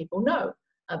let people know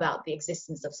about the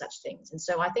existence of such things. And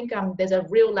so I think there's a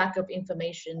real lack of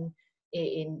information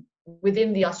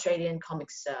within the Australian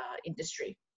comics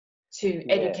industry to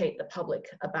educate the public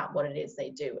about what it is they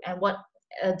do. And what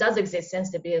does exist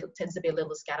tends to be a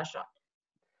little scattershot,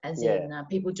 as in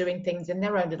people doing things in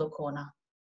their own little corner.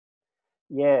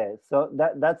 Yeah, so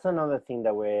that's another thing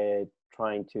that we're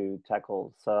trying to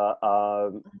tackle. So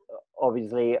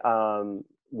obviously,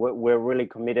 we're really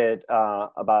committed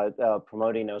about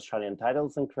promoting Australian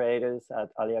titles and creators at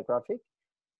ALIA Graphic,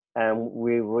 and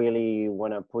we really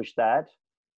want to push that.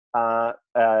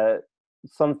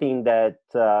 Something that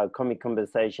Comic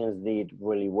Conversations did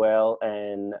really well,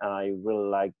 and I really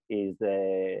like, is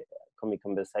the Comic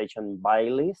Conversation buy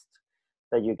list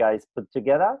that you guys put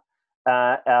together.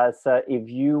 If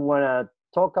you want to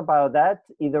talk about that,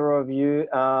 either of you,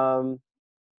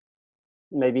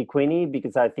 maybe Queenie,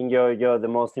 because I think you're the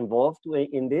most involved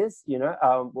in this. You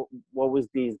know, what was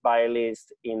this buy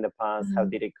list in the past? How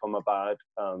did it come about?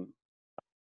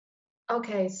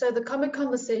 Okay, so the Comic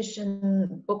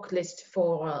Conversation book list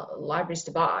for libraries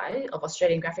to buy of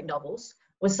Australian graphic novels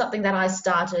was something that I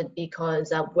started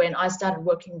because when I started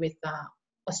working with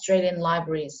Australian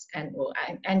libraries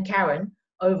and Karen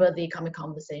over the Comic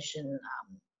Conversation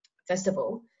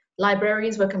Festival,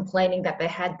 librarians were complaining that they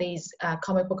had these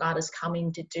comic book artists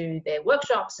coming to do their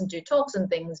workshops and do talks and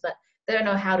things, but they don't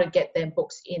know how to get their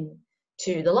books in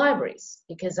to the libraries,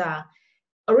 because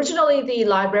originally the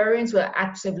librarians were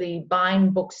actively buying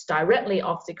books directly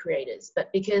off the creators,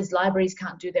 but because libraries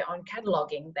can't do their own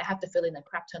cataloging, they have to fill in a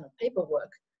crap ton of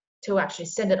paperwork to actually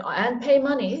send it and pay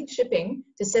money, shipping,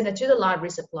 to send it to the library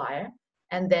supplier,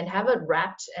 and then have it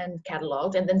wrapped and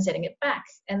cataloged and then sending it back.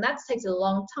 And that takes a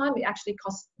long time. It actually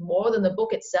costs more than the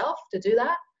book itself to do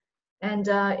that. And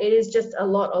it is just a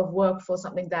lot of work for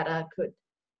something that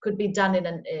could be done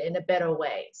in a better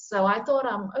way. So I thought,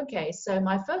 okay, so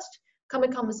my first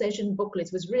Comic Conversation book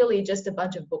list was really just a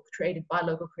bunch of books created by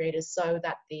local creators, so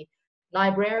that the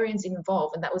librarians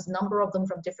involved, and that was a number of them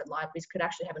from different libraries, could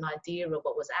actually have an idea of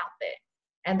what was out there.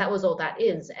 And that was all that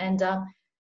is. And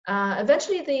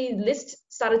eventually the list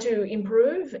started to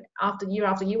improve after year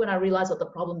when I realized what the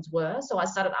problems were. So I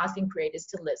started asking creators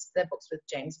to list their books with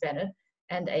James Bennett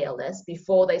and ALS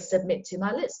before they submit to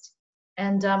my list.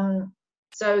 And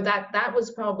so that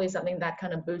was probably something that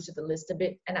kind of boosted the list a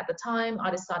bit. And at the time,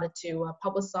 I decided to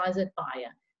publicize it by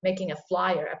making a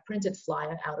flyer, a printed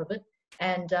flyer out of it,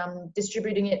 and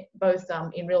distributing it both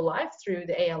in real life through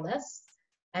the ALS,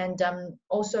 and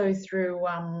also through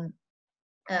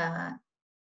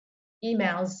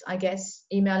emails, I guess,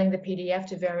 emailing the PDF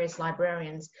to various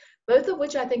librarians, both of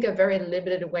which I think are very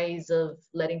limited ways of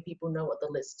letting people know what the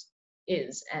list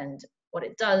is and what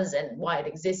it does and why it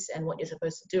exists and what you're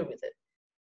supposed to do with it.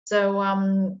 So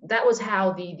that was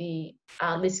how the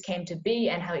list came to be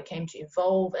and how it came to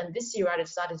evolve. And this year I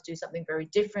decided to do something very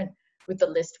different with the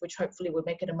list, which hopefully would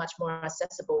make it a much more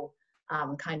accessible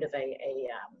kind of a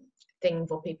thing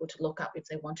for people to look up if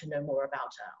they want to know more about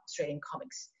Australian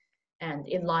comics, and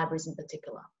in libraries in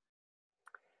particular.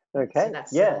 Okay, so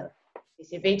that's,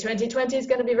 CCV 2020 is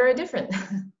going to be very different.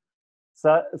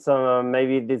 So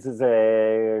maybe this is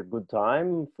a good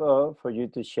time for you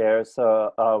to share.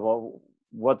 So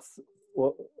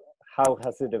how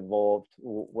has it evolved?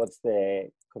 What's the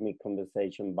Comic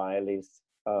Conversation buy list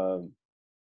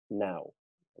now?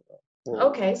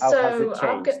 Okay, how so has it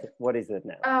changed? What is it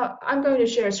now? I'm going to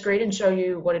share a screen and show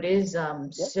you what it is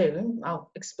soon.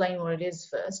 I'll explain what it is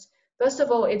first. First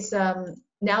of all, it's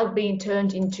now being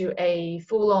turned into a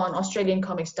full-on Australian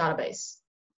comics database.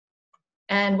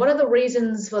 And one of the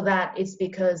reasons for that is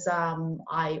because I'm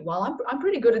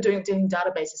pretty good at doing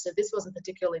databases, so this wasn't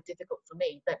particularly difficult for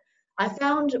me. But I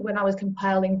found when I was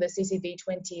compiling the CCV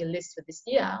 20 list for this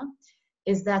year,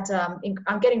 is that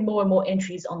I'm getting more and more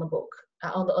entries on the book,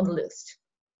 on the list.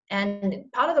 And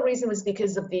part of the reason was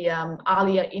because of the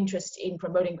ALIA interest in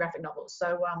promoting graphic novels.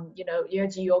 So, you know,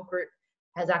 your group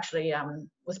has actually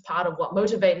was part of what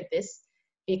motivated this,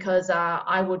 because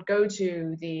I would go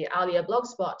to the ALIA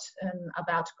blogspot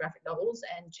about graphic novels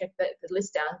and check the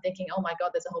list out, thinking, oh my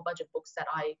God, there's a whole bunch of books that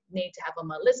I need to have on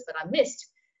my list, but I missed.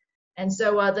 And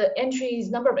so the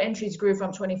number of entries grew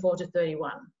from 24 to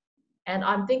 31. And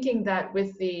I'm thinking that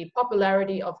with the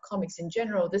popularity of comics in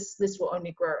general, this list will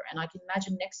only grow. And I can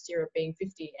imagine next year it being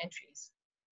 50 entries.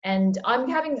 And I'm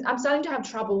starting to have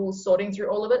trouble sorting through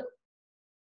all of it.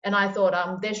 And I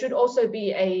thought there should also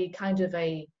be a kind of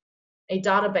a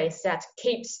database that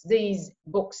keeps these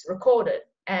books recorded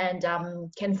and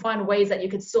can find ways that you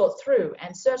could sort through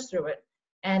and search through it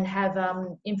and have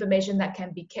information that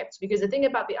can be kept. Because the thing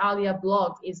about the ALIA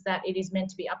blog is that it is meant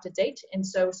to be up to date, and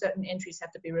so certain entries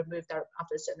have to be removed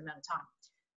after a certain amount of time.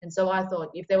 And so I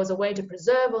thought if there was a way to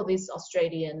preserve all these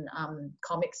Australian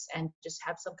comics and just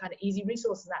have some kind of easy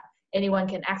resource that anyone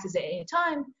can access at any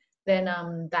time, then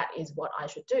that is what I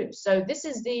should do. So this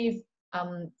is the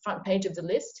front page of the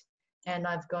list, and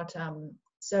I've got,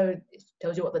 so it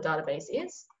tells you what the database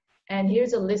is. And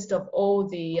here's a list of all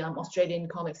the Australian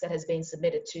comics that has been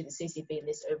submitted to the CCV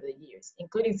list over the years,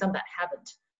 including some that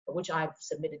haven't, but which I've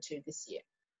submitted to this year.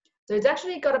 So it's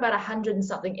actually got about 100 and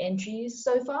something entries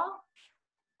so far.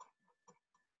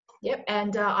 Yep,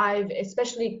 and I've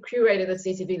especially curated the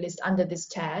CCV list under this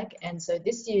tag. And so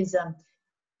this year's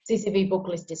CCV book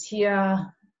list is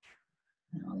here.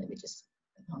 Let me just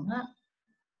click on that.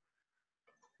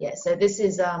 Yeah, so this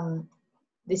is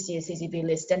this year's CCV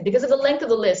list. And because of the length of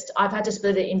the list, I've had to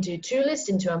split it into two lists,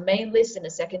 into a main list and a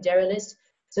secondary list.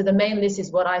 So the main list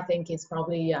is what I think is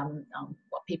probably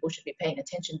what people should be paying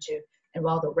attention to, and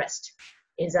while the rest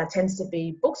is tends to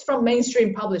be books from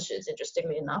mainstream publishers,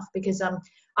 interestingly enough, because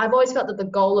I've always felt that the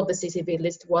goal of the CCV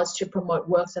list was to promote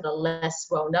works that are less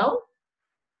well known.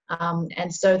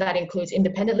 And so that includes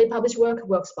independently published work,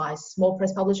 works by small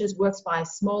press publishers, works by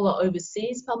smaller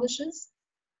overseas publishers,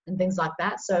 and things like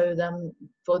that. So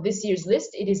for this year's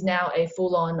list, it is now a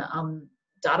full-on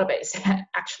database,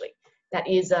 actually, that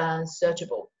is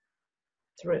searchable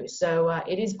through. So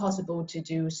it is possible to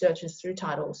do searches through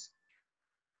titles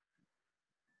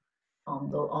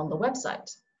on the website.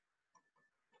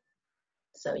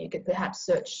 So you could perhaps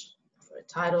search for a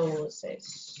title, say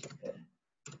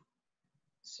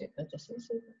super justice.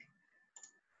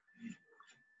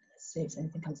 See if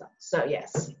anything comes up. So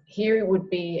yes, here would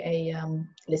be a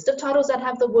list of titles that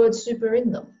have the word super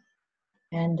in them.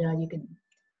 And you can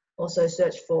also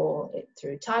search for it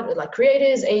through title, like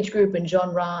creators, age group, and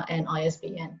genre, and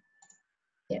ISBN.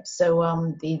 Yep,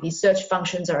 so the search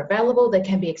functions are available. They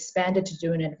can be expanded to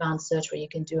do an advanced search where you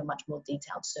can do a much more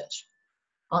detailed search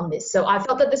on this. So I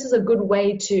felt that this is a good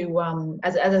way to,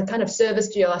 as a kind of service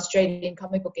to your Australian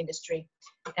comic book industry,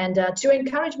 and to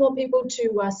encourage more people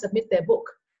to submit their book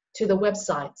to the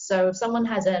website. So if someone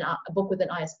has a book with an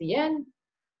ISBN,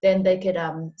 then they could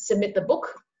submit the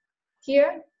book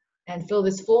here and fill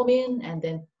this form in and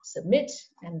then submit,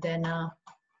 and then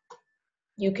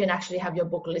you can actually have your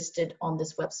book listed on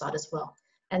this website as well.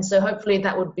 And so hopefully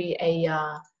that would be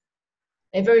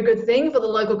a very good thing for the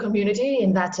local community,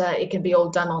 in that it can be all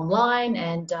done online,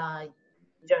 and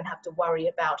you don't have to worry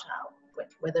about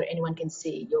whether anyone can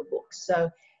see your book. So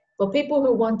for people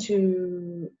who want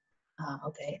to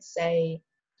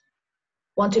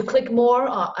want to click more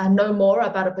and know more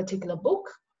about a particular book,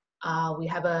 we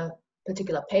have a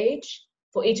particular page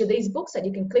for each of these books that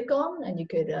you can click on, and you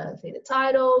could see the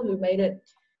title, who made it,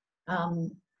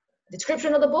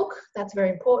 description of the book, that's very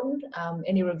important,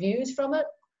 any reviews from it,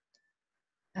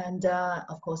 and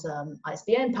of course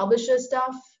ISBN, publisher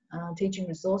stuff, teaching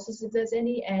resources if there's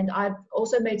any. And I've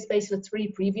also made space for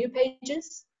 3 preview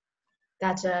pages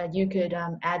that you could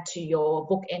add to your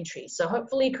book entry. So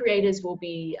hopefully creators will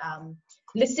be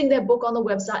listing their book on the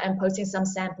website and posting some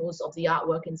samples of the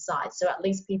artwork inside. So at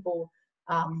least people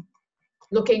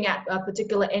looking at a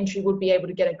particular entry would be able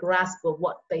to get a grasp of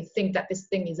what they think that this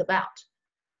thing is about.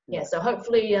 Yeah, so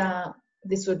hopefully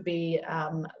this would be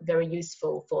very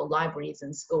useful for libraries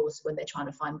and schools when they're trying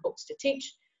to find books to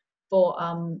teach for,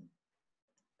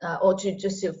 or to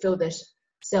just to fill their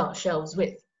shelves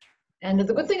with. And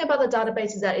the good thing about the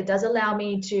database is that it does allow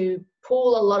me to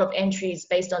pull a lot of entries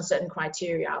based on certain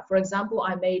criteria. For example,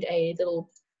 I made a little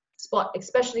spot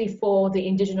especially for the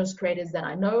Indigenous creators that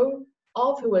I know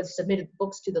of who have submitted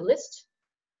books to the list.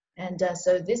 And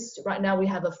so this, right now we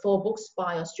have 4 books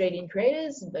by Australian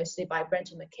creators, mostly by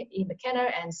Brent E.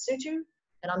 McKenna and Sutu.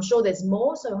 And I'm sure there's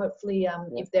more, so hopefully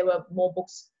if there were more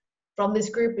books from this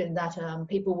group, and that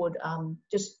people would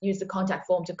just use the contact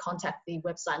form to contact the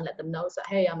website and let them know, so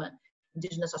hey, I'm an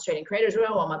Indigenous Australian creator as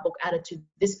well, or my book added to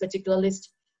this particular list.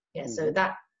 Yeah, so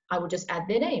that I would just add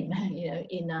their name,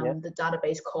 you know, in the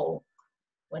database call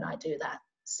when I do that.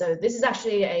 So this is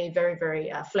actually a very,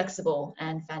 very flexible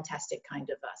and fantastic kind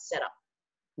of setup.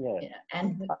 Yeah,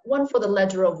 and one for the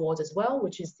Ledger Awards as well,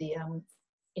 which is the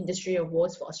industry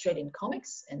awards for Australian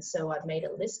comics. And so I've made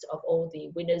a list of all the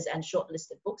winners and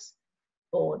shortlisted books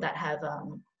or that have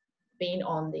been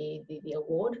on the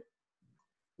award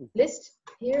list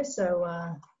here. So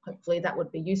hopefully that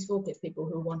would be useful for people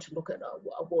who want to look at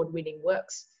award-winning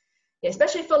works. Yeah,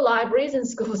 especially for libraries and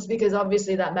schools, because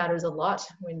obviously that matters a lot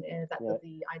when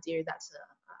the idea that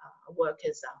a work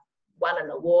has won an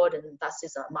award and thus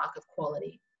is a mark of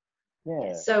quality.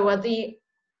 Yeah. So the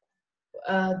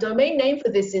domain name for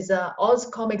this is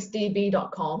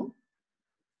ozcomicsdb.com.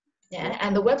 Yeah,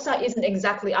 and the website isn't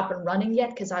exactly up and running yet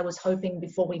because I was hoping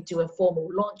before we do a formal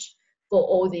launch for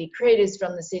all the creators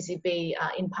from the CCB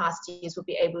in past years would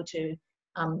be able to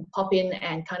pop in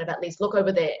and kind of at least look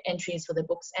over their entries for the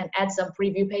books and add some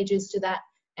preview pages to that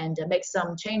and make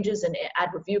some changes and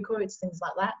add review codes, things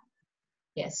like that.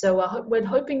 Yeah, so we're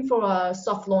hoping for a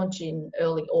soft launch in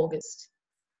early August.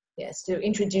 Yes, to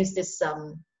introduce this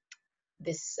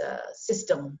this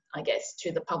system, I guess,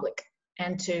 to the public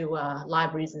and to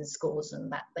libraries and schools,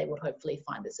 and that they would hopefully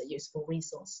find this a useful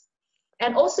resource.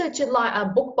 And also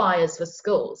to book buyers for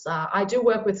schools. I do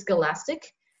work with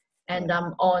Scholastic and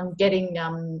on getting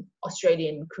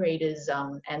Australian creators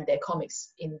and their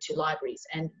comics into libraries.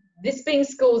 And this being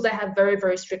schools, they have very,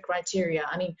 very strict criteria.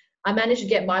 I mean, I managed to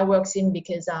get my works in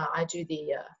because I do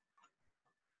the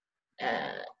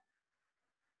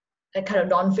kind of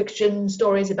non-fiction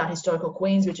stories about historical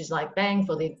queens, which is like bang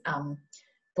for the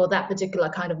for that particular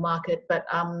kind of market. But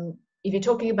if you're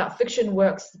talking about fiction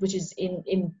works, which is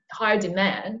in higher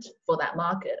demand for that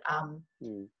market,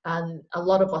 and a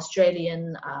lot of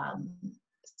Australian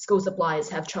school suppliers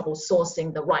have trouble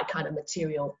sourcing the right kind of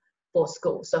material for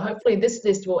schools. So hopefully this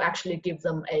list will actually give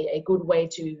them a good way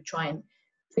to try and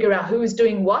figure out who's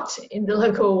doing what in the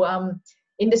local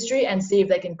industry and see if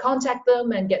they can contact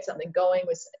them and get something going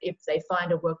with if they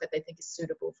find a work that they think is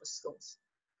suitable for schools.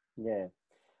 Yeah.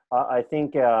 I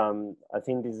think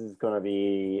this is going to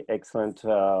be excellent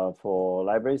for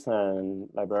libraries and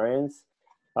librarians.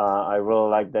 I really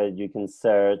like that you can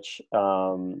search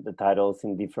the titles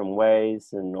in different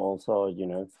ways, and also, you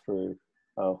know, through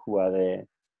who are the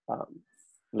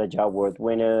Ledger Award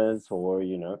winners, or,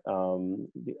 you know,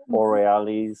 the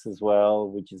Aurealis as well,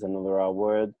 which is another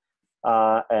award,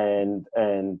 and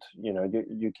you know,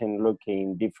 you can look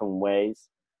in different ways.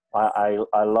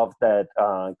 I love that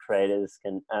creators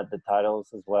can add the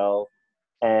titles as well,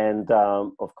 and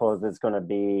of course there's going to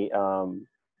be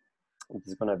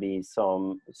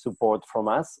some support from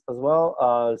us as well.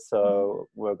 So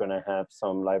we're going to have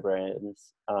some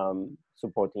librarians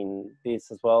supporting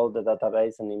this as well, the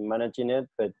database, and in managing it.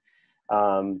 But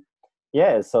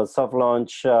yeah, so soft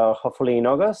launch hopefully in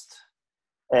August.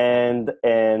 And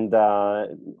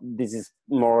this is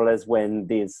more or less when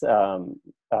this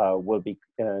will be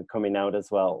coming out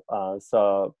as well.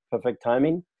 So perfect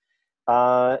timing.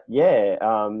 So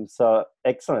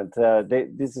excellent.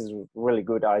 This is really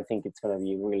good. I think it's going to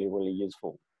be really, really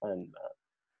useful, and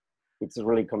it's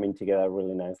really coming together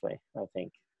really nicely, I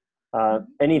think.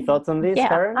 Any thoughts on this,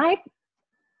 Karen?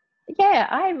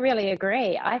 I really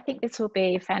agree. I think this will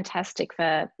be fantastic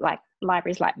for like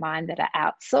libraries like mine that are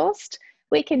outsourced.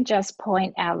 We can just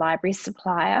point our library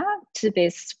supplier to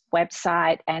this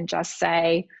website and just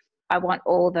say, I want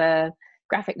all the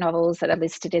graphic novels that are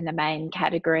listed in the main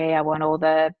category. I want all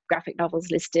the graphic novels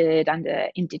listed under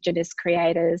Indigenous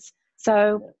creators.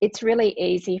 So it's really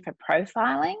easy for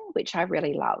profiling, which I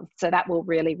really love. So that will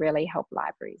really, really help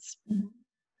libraries.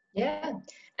 Yeah,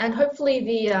 and hopefully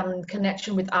the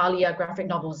connection with ALIA graphic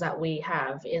novels that we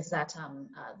have is that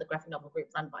the graphic novel group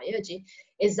run by Urgi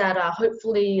is that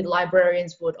hopefully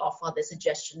librarians would offer the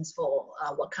suggestions for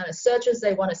what kind of searches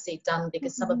they want to see done,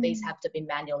 because some of these have to be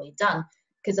manually done.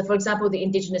 Because for example, the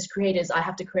Indigenous creators, I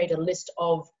have to create a list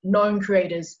of known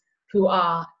creators who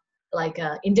are like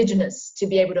Indigenous to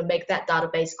be able to make that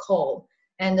database call.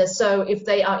 And so if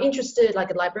they are interested,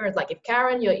 like a librarian, like if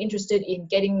Karen, you're interested in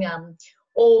getting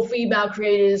all female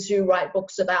creators who write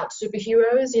books about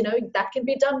superheroes, you know, that can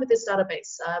be done with this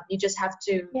database. You just have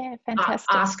to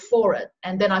ask for it,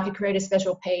 and then I could create a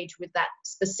special page with that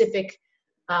specific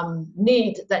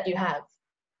need that you have.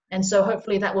 And so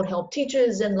hopefully that would help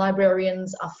teachers and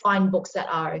librarians find books that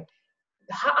are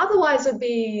otherwise it'd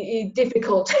be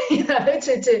difficult, you know,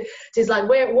 to it's like,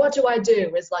 what do I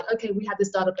do? It's like, okay, we have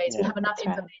this database, we have enough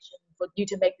information for you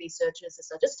to make these searches,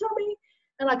 so just tell me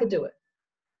and I could do it.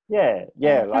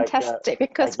 Fantastic,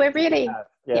 because we're really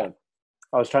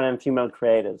Australian female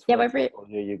creators. Yeah, we're really,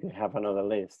 you can have another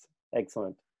list.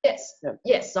 Excellent.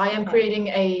 Yes, I am creating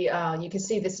a, you can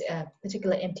see this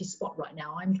particular empty spot right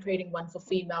now. I'm creating one for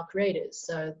female creators.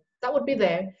 So that would be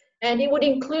there. And it would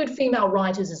include female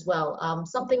writers as well.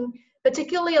 Something,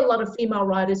 particularly a lot of female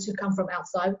writers who come from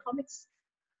outside of comics.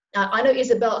 I know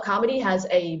Isabel Carmody has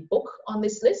a book on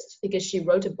this list because she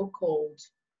wrote a book called,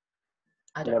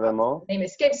 I don't know, the name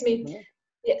escapes me. Mm-hmm.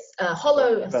 Yes,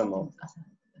 Hollow, I don't know.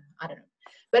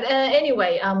 But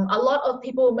anyway, a lot of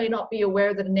people may not be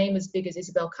aware that a name as big as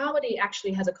Isabel Carmody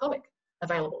actually has a comic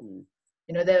available. Mm.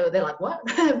 You know, they're like, what?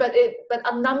 but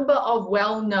a number of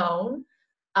well-known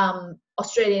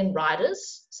Australian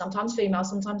writers, sometimes female,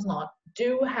 sometimes not,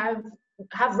 do have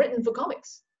written for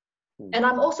comics. Mm. And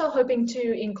I'm also hoping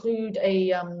to include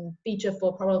a feature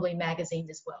for probably magazines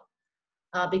as well.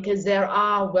 Because there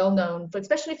are well-known,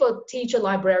 especially for teacher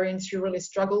librarians who really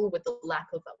struggle with the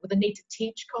with the need to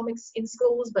teach comics in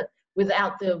schools, but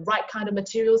without the right kind of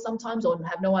material sometimes, or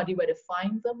have no idea where to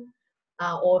find them,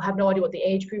 or have no idea what the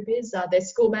age group is. Their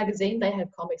school magazine, they have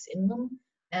comics in them.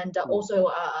 And also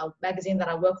a magazine that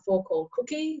I work for called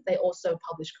Cookie, they also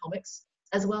publish comics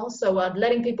as well. So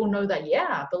letting people know that,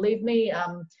 yeah, believe me,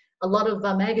 a lot of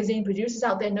magazine producers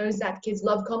out there knows that kids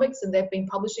love comics and they've been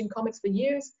publishing comics for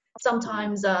years.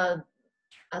 Sometimes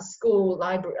school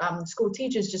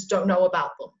teachers just don't know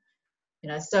about them, you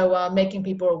know. So making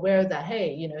people aware that,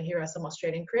 hey, you know, here are some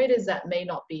Australian creators that may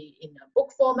not be in a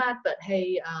book format, but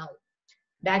hey,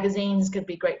 magazines could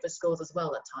be great for schools as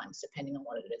well at times, depending on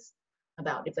what it is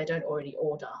about, if they don't already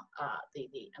order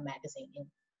a magazine in.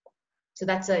 So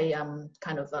that's a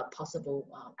kind of a possible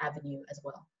avenue as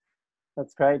well.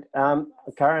 That's great.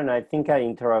 Karen, I think I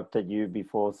interrupted you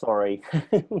before. Sorry.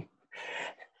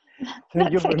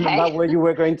 Can you remember what you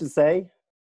were going to say?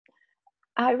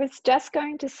 I was just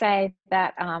going to say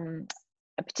that,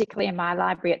 particularly in my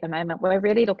library at the moment, we're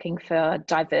really looking for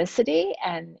diversity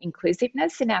and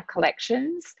inclusiveness in our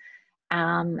collections.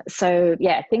 So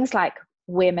yeah, things like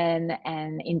women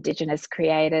and Indigenous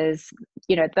creators,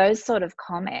 you know, those sort of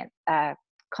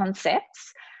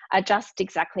concepts are just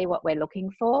exactly what we're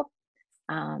looking for.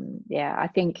 Yeah, I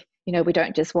think, you know, we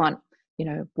don't just want, you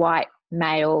know, white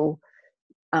male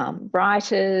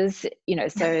writers, you know,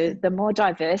 so the more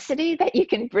diversity that you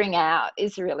can bring out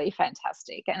is really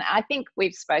fantastic. And I think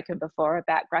we've spoken before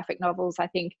about graphic novels. I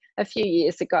think a few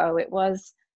years ago it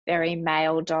was very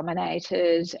male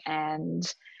dominated, and,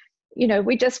 you know,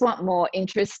 we just want more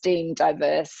interesting,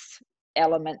 diverse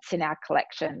elements in our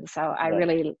collection. So I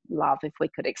really love if we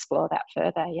could explore that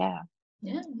further. Yeah,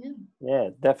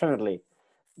 definitely.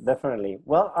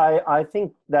 Well, I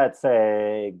think that's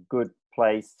a good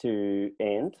place to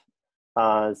end.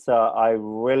 So I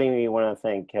really want to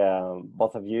thank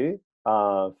both of you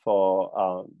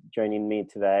for joining me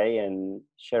today and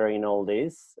sharing all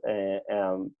this,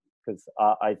 because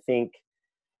I think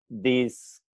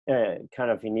these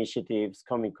kind of initiatives,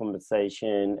 Comic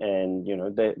Con-versation, and, you know,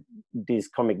 this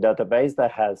comic database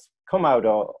that has come out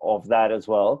of that as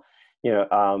well, you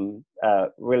know,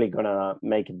 really gonna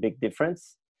make a big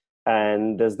difference.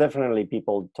 And there's definitely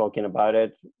people talking about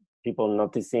it, people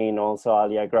noticing also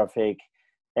ALIA Graphic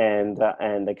and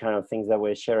the kind of things that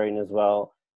we're sharing as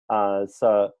well.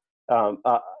 So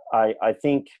I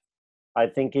think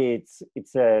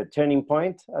it's a turning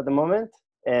point at the moment,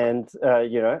 and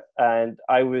you know, and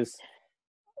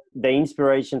the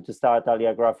inspiration to start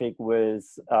ALIA Graphic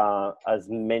was, as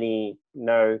many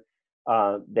know,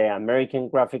 the American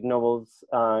Graphic Novels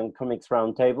and Comics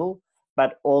Roundtable,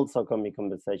 but also Comic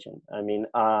Con-versation. I mean,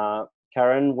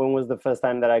 Karen, when was the first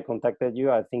time that I contacted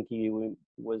you? I think it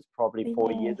was probably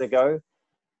 4 years ago.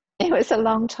 It was a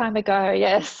long time ago,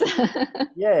 yes.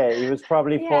 Yeah, it was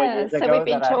probably 4 years ago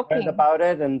that I heard about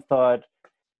it and thought,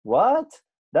 what?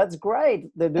 That's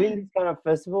great. They're doing this kind of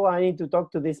festival. I need to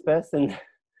talk to this person.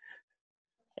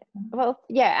 Well,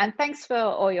 yeah, and thanks for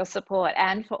all your support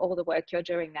and for all the work you're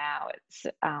doing now. It's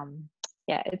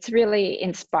yeah, it's really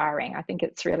inspiring. I think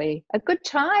it's really a good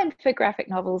time for graphic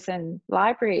novels and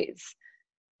libraries.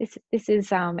 This is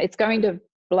it's going to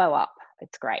blow up.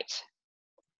 It's great.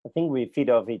 I think we feed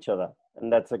off each other,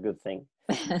 and that's a good thing.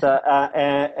 So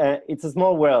it's a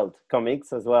small world,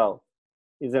 comics as well,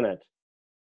 isn't it?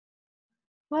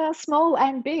 Well, small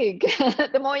and big.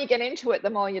 The more you get into it, the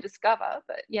more you discover,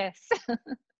 but yes.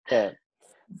 Yeah.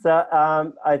 So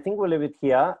I think we'll leave it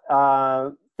here.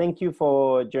 Thank you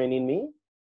for joining me.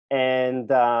 And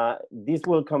this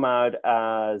will come out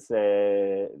as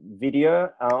a video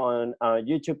on our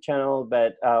YouTube channel,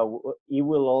 but it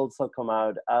will also come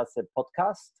out as a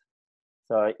podcast.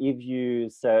 So if you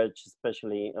search,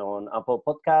 especially on Apple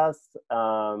Podcasts,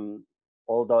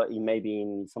 although it may be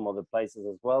in some other places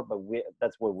as well, but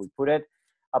that's where we put it.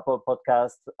 Apple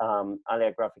Podcasts,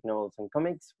 ALIA Graphic Novels and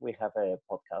Comics, we have a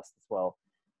podcast as well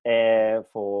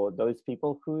for those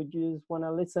people who just want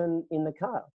to listen in the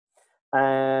car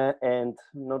and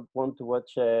not want to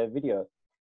watch a video.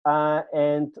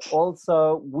 And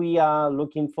also, we are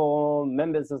looking for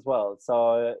members as well.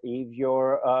 So if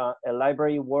you're a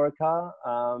library worker,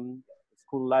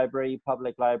 school library,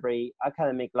 public library,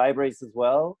 academic libraries as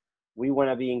well, we want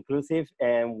to be inclusive,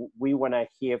 and we want to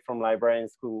hear from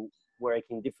librarians who work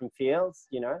in different fields,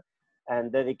 you know,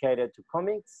 and dedicated to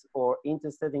comics or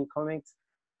interested in comics.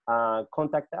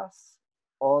 Contact us,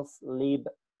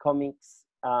 oslibcomics,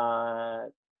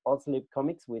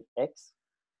 oslibcomics with X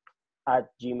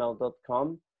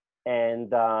 @gmail.com,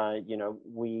 and you know,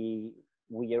 we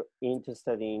are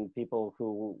interested in people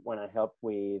who want to help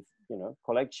with, you know,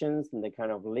 collections and the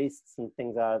kind of lists and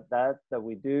things like that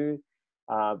we do,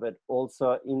 but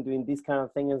also in doing this kind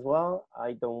of thing as well.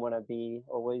 I don't want to be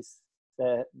always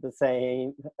the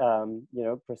same, you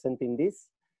know, presenting this.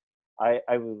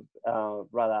 I would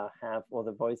rather have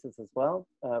other voices as well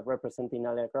representing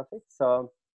ALIA Graphic.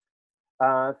 So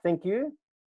thank you,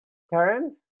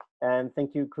 Karen. And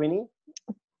thank you, Queenie.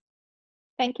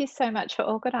 Thank you so much for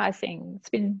organising. It's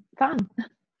been fun.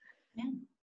 Yeah.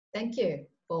 Thank you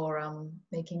for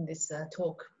making this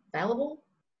talk available,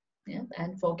 yeah,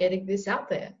 and for getting this out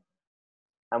there.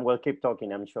 And we'll keep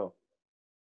talking, I'm sure.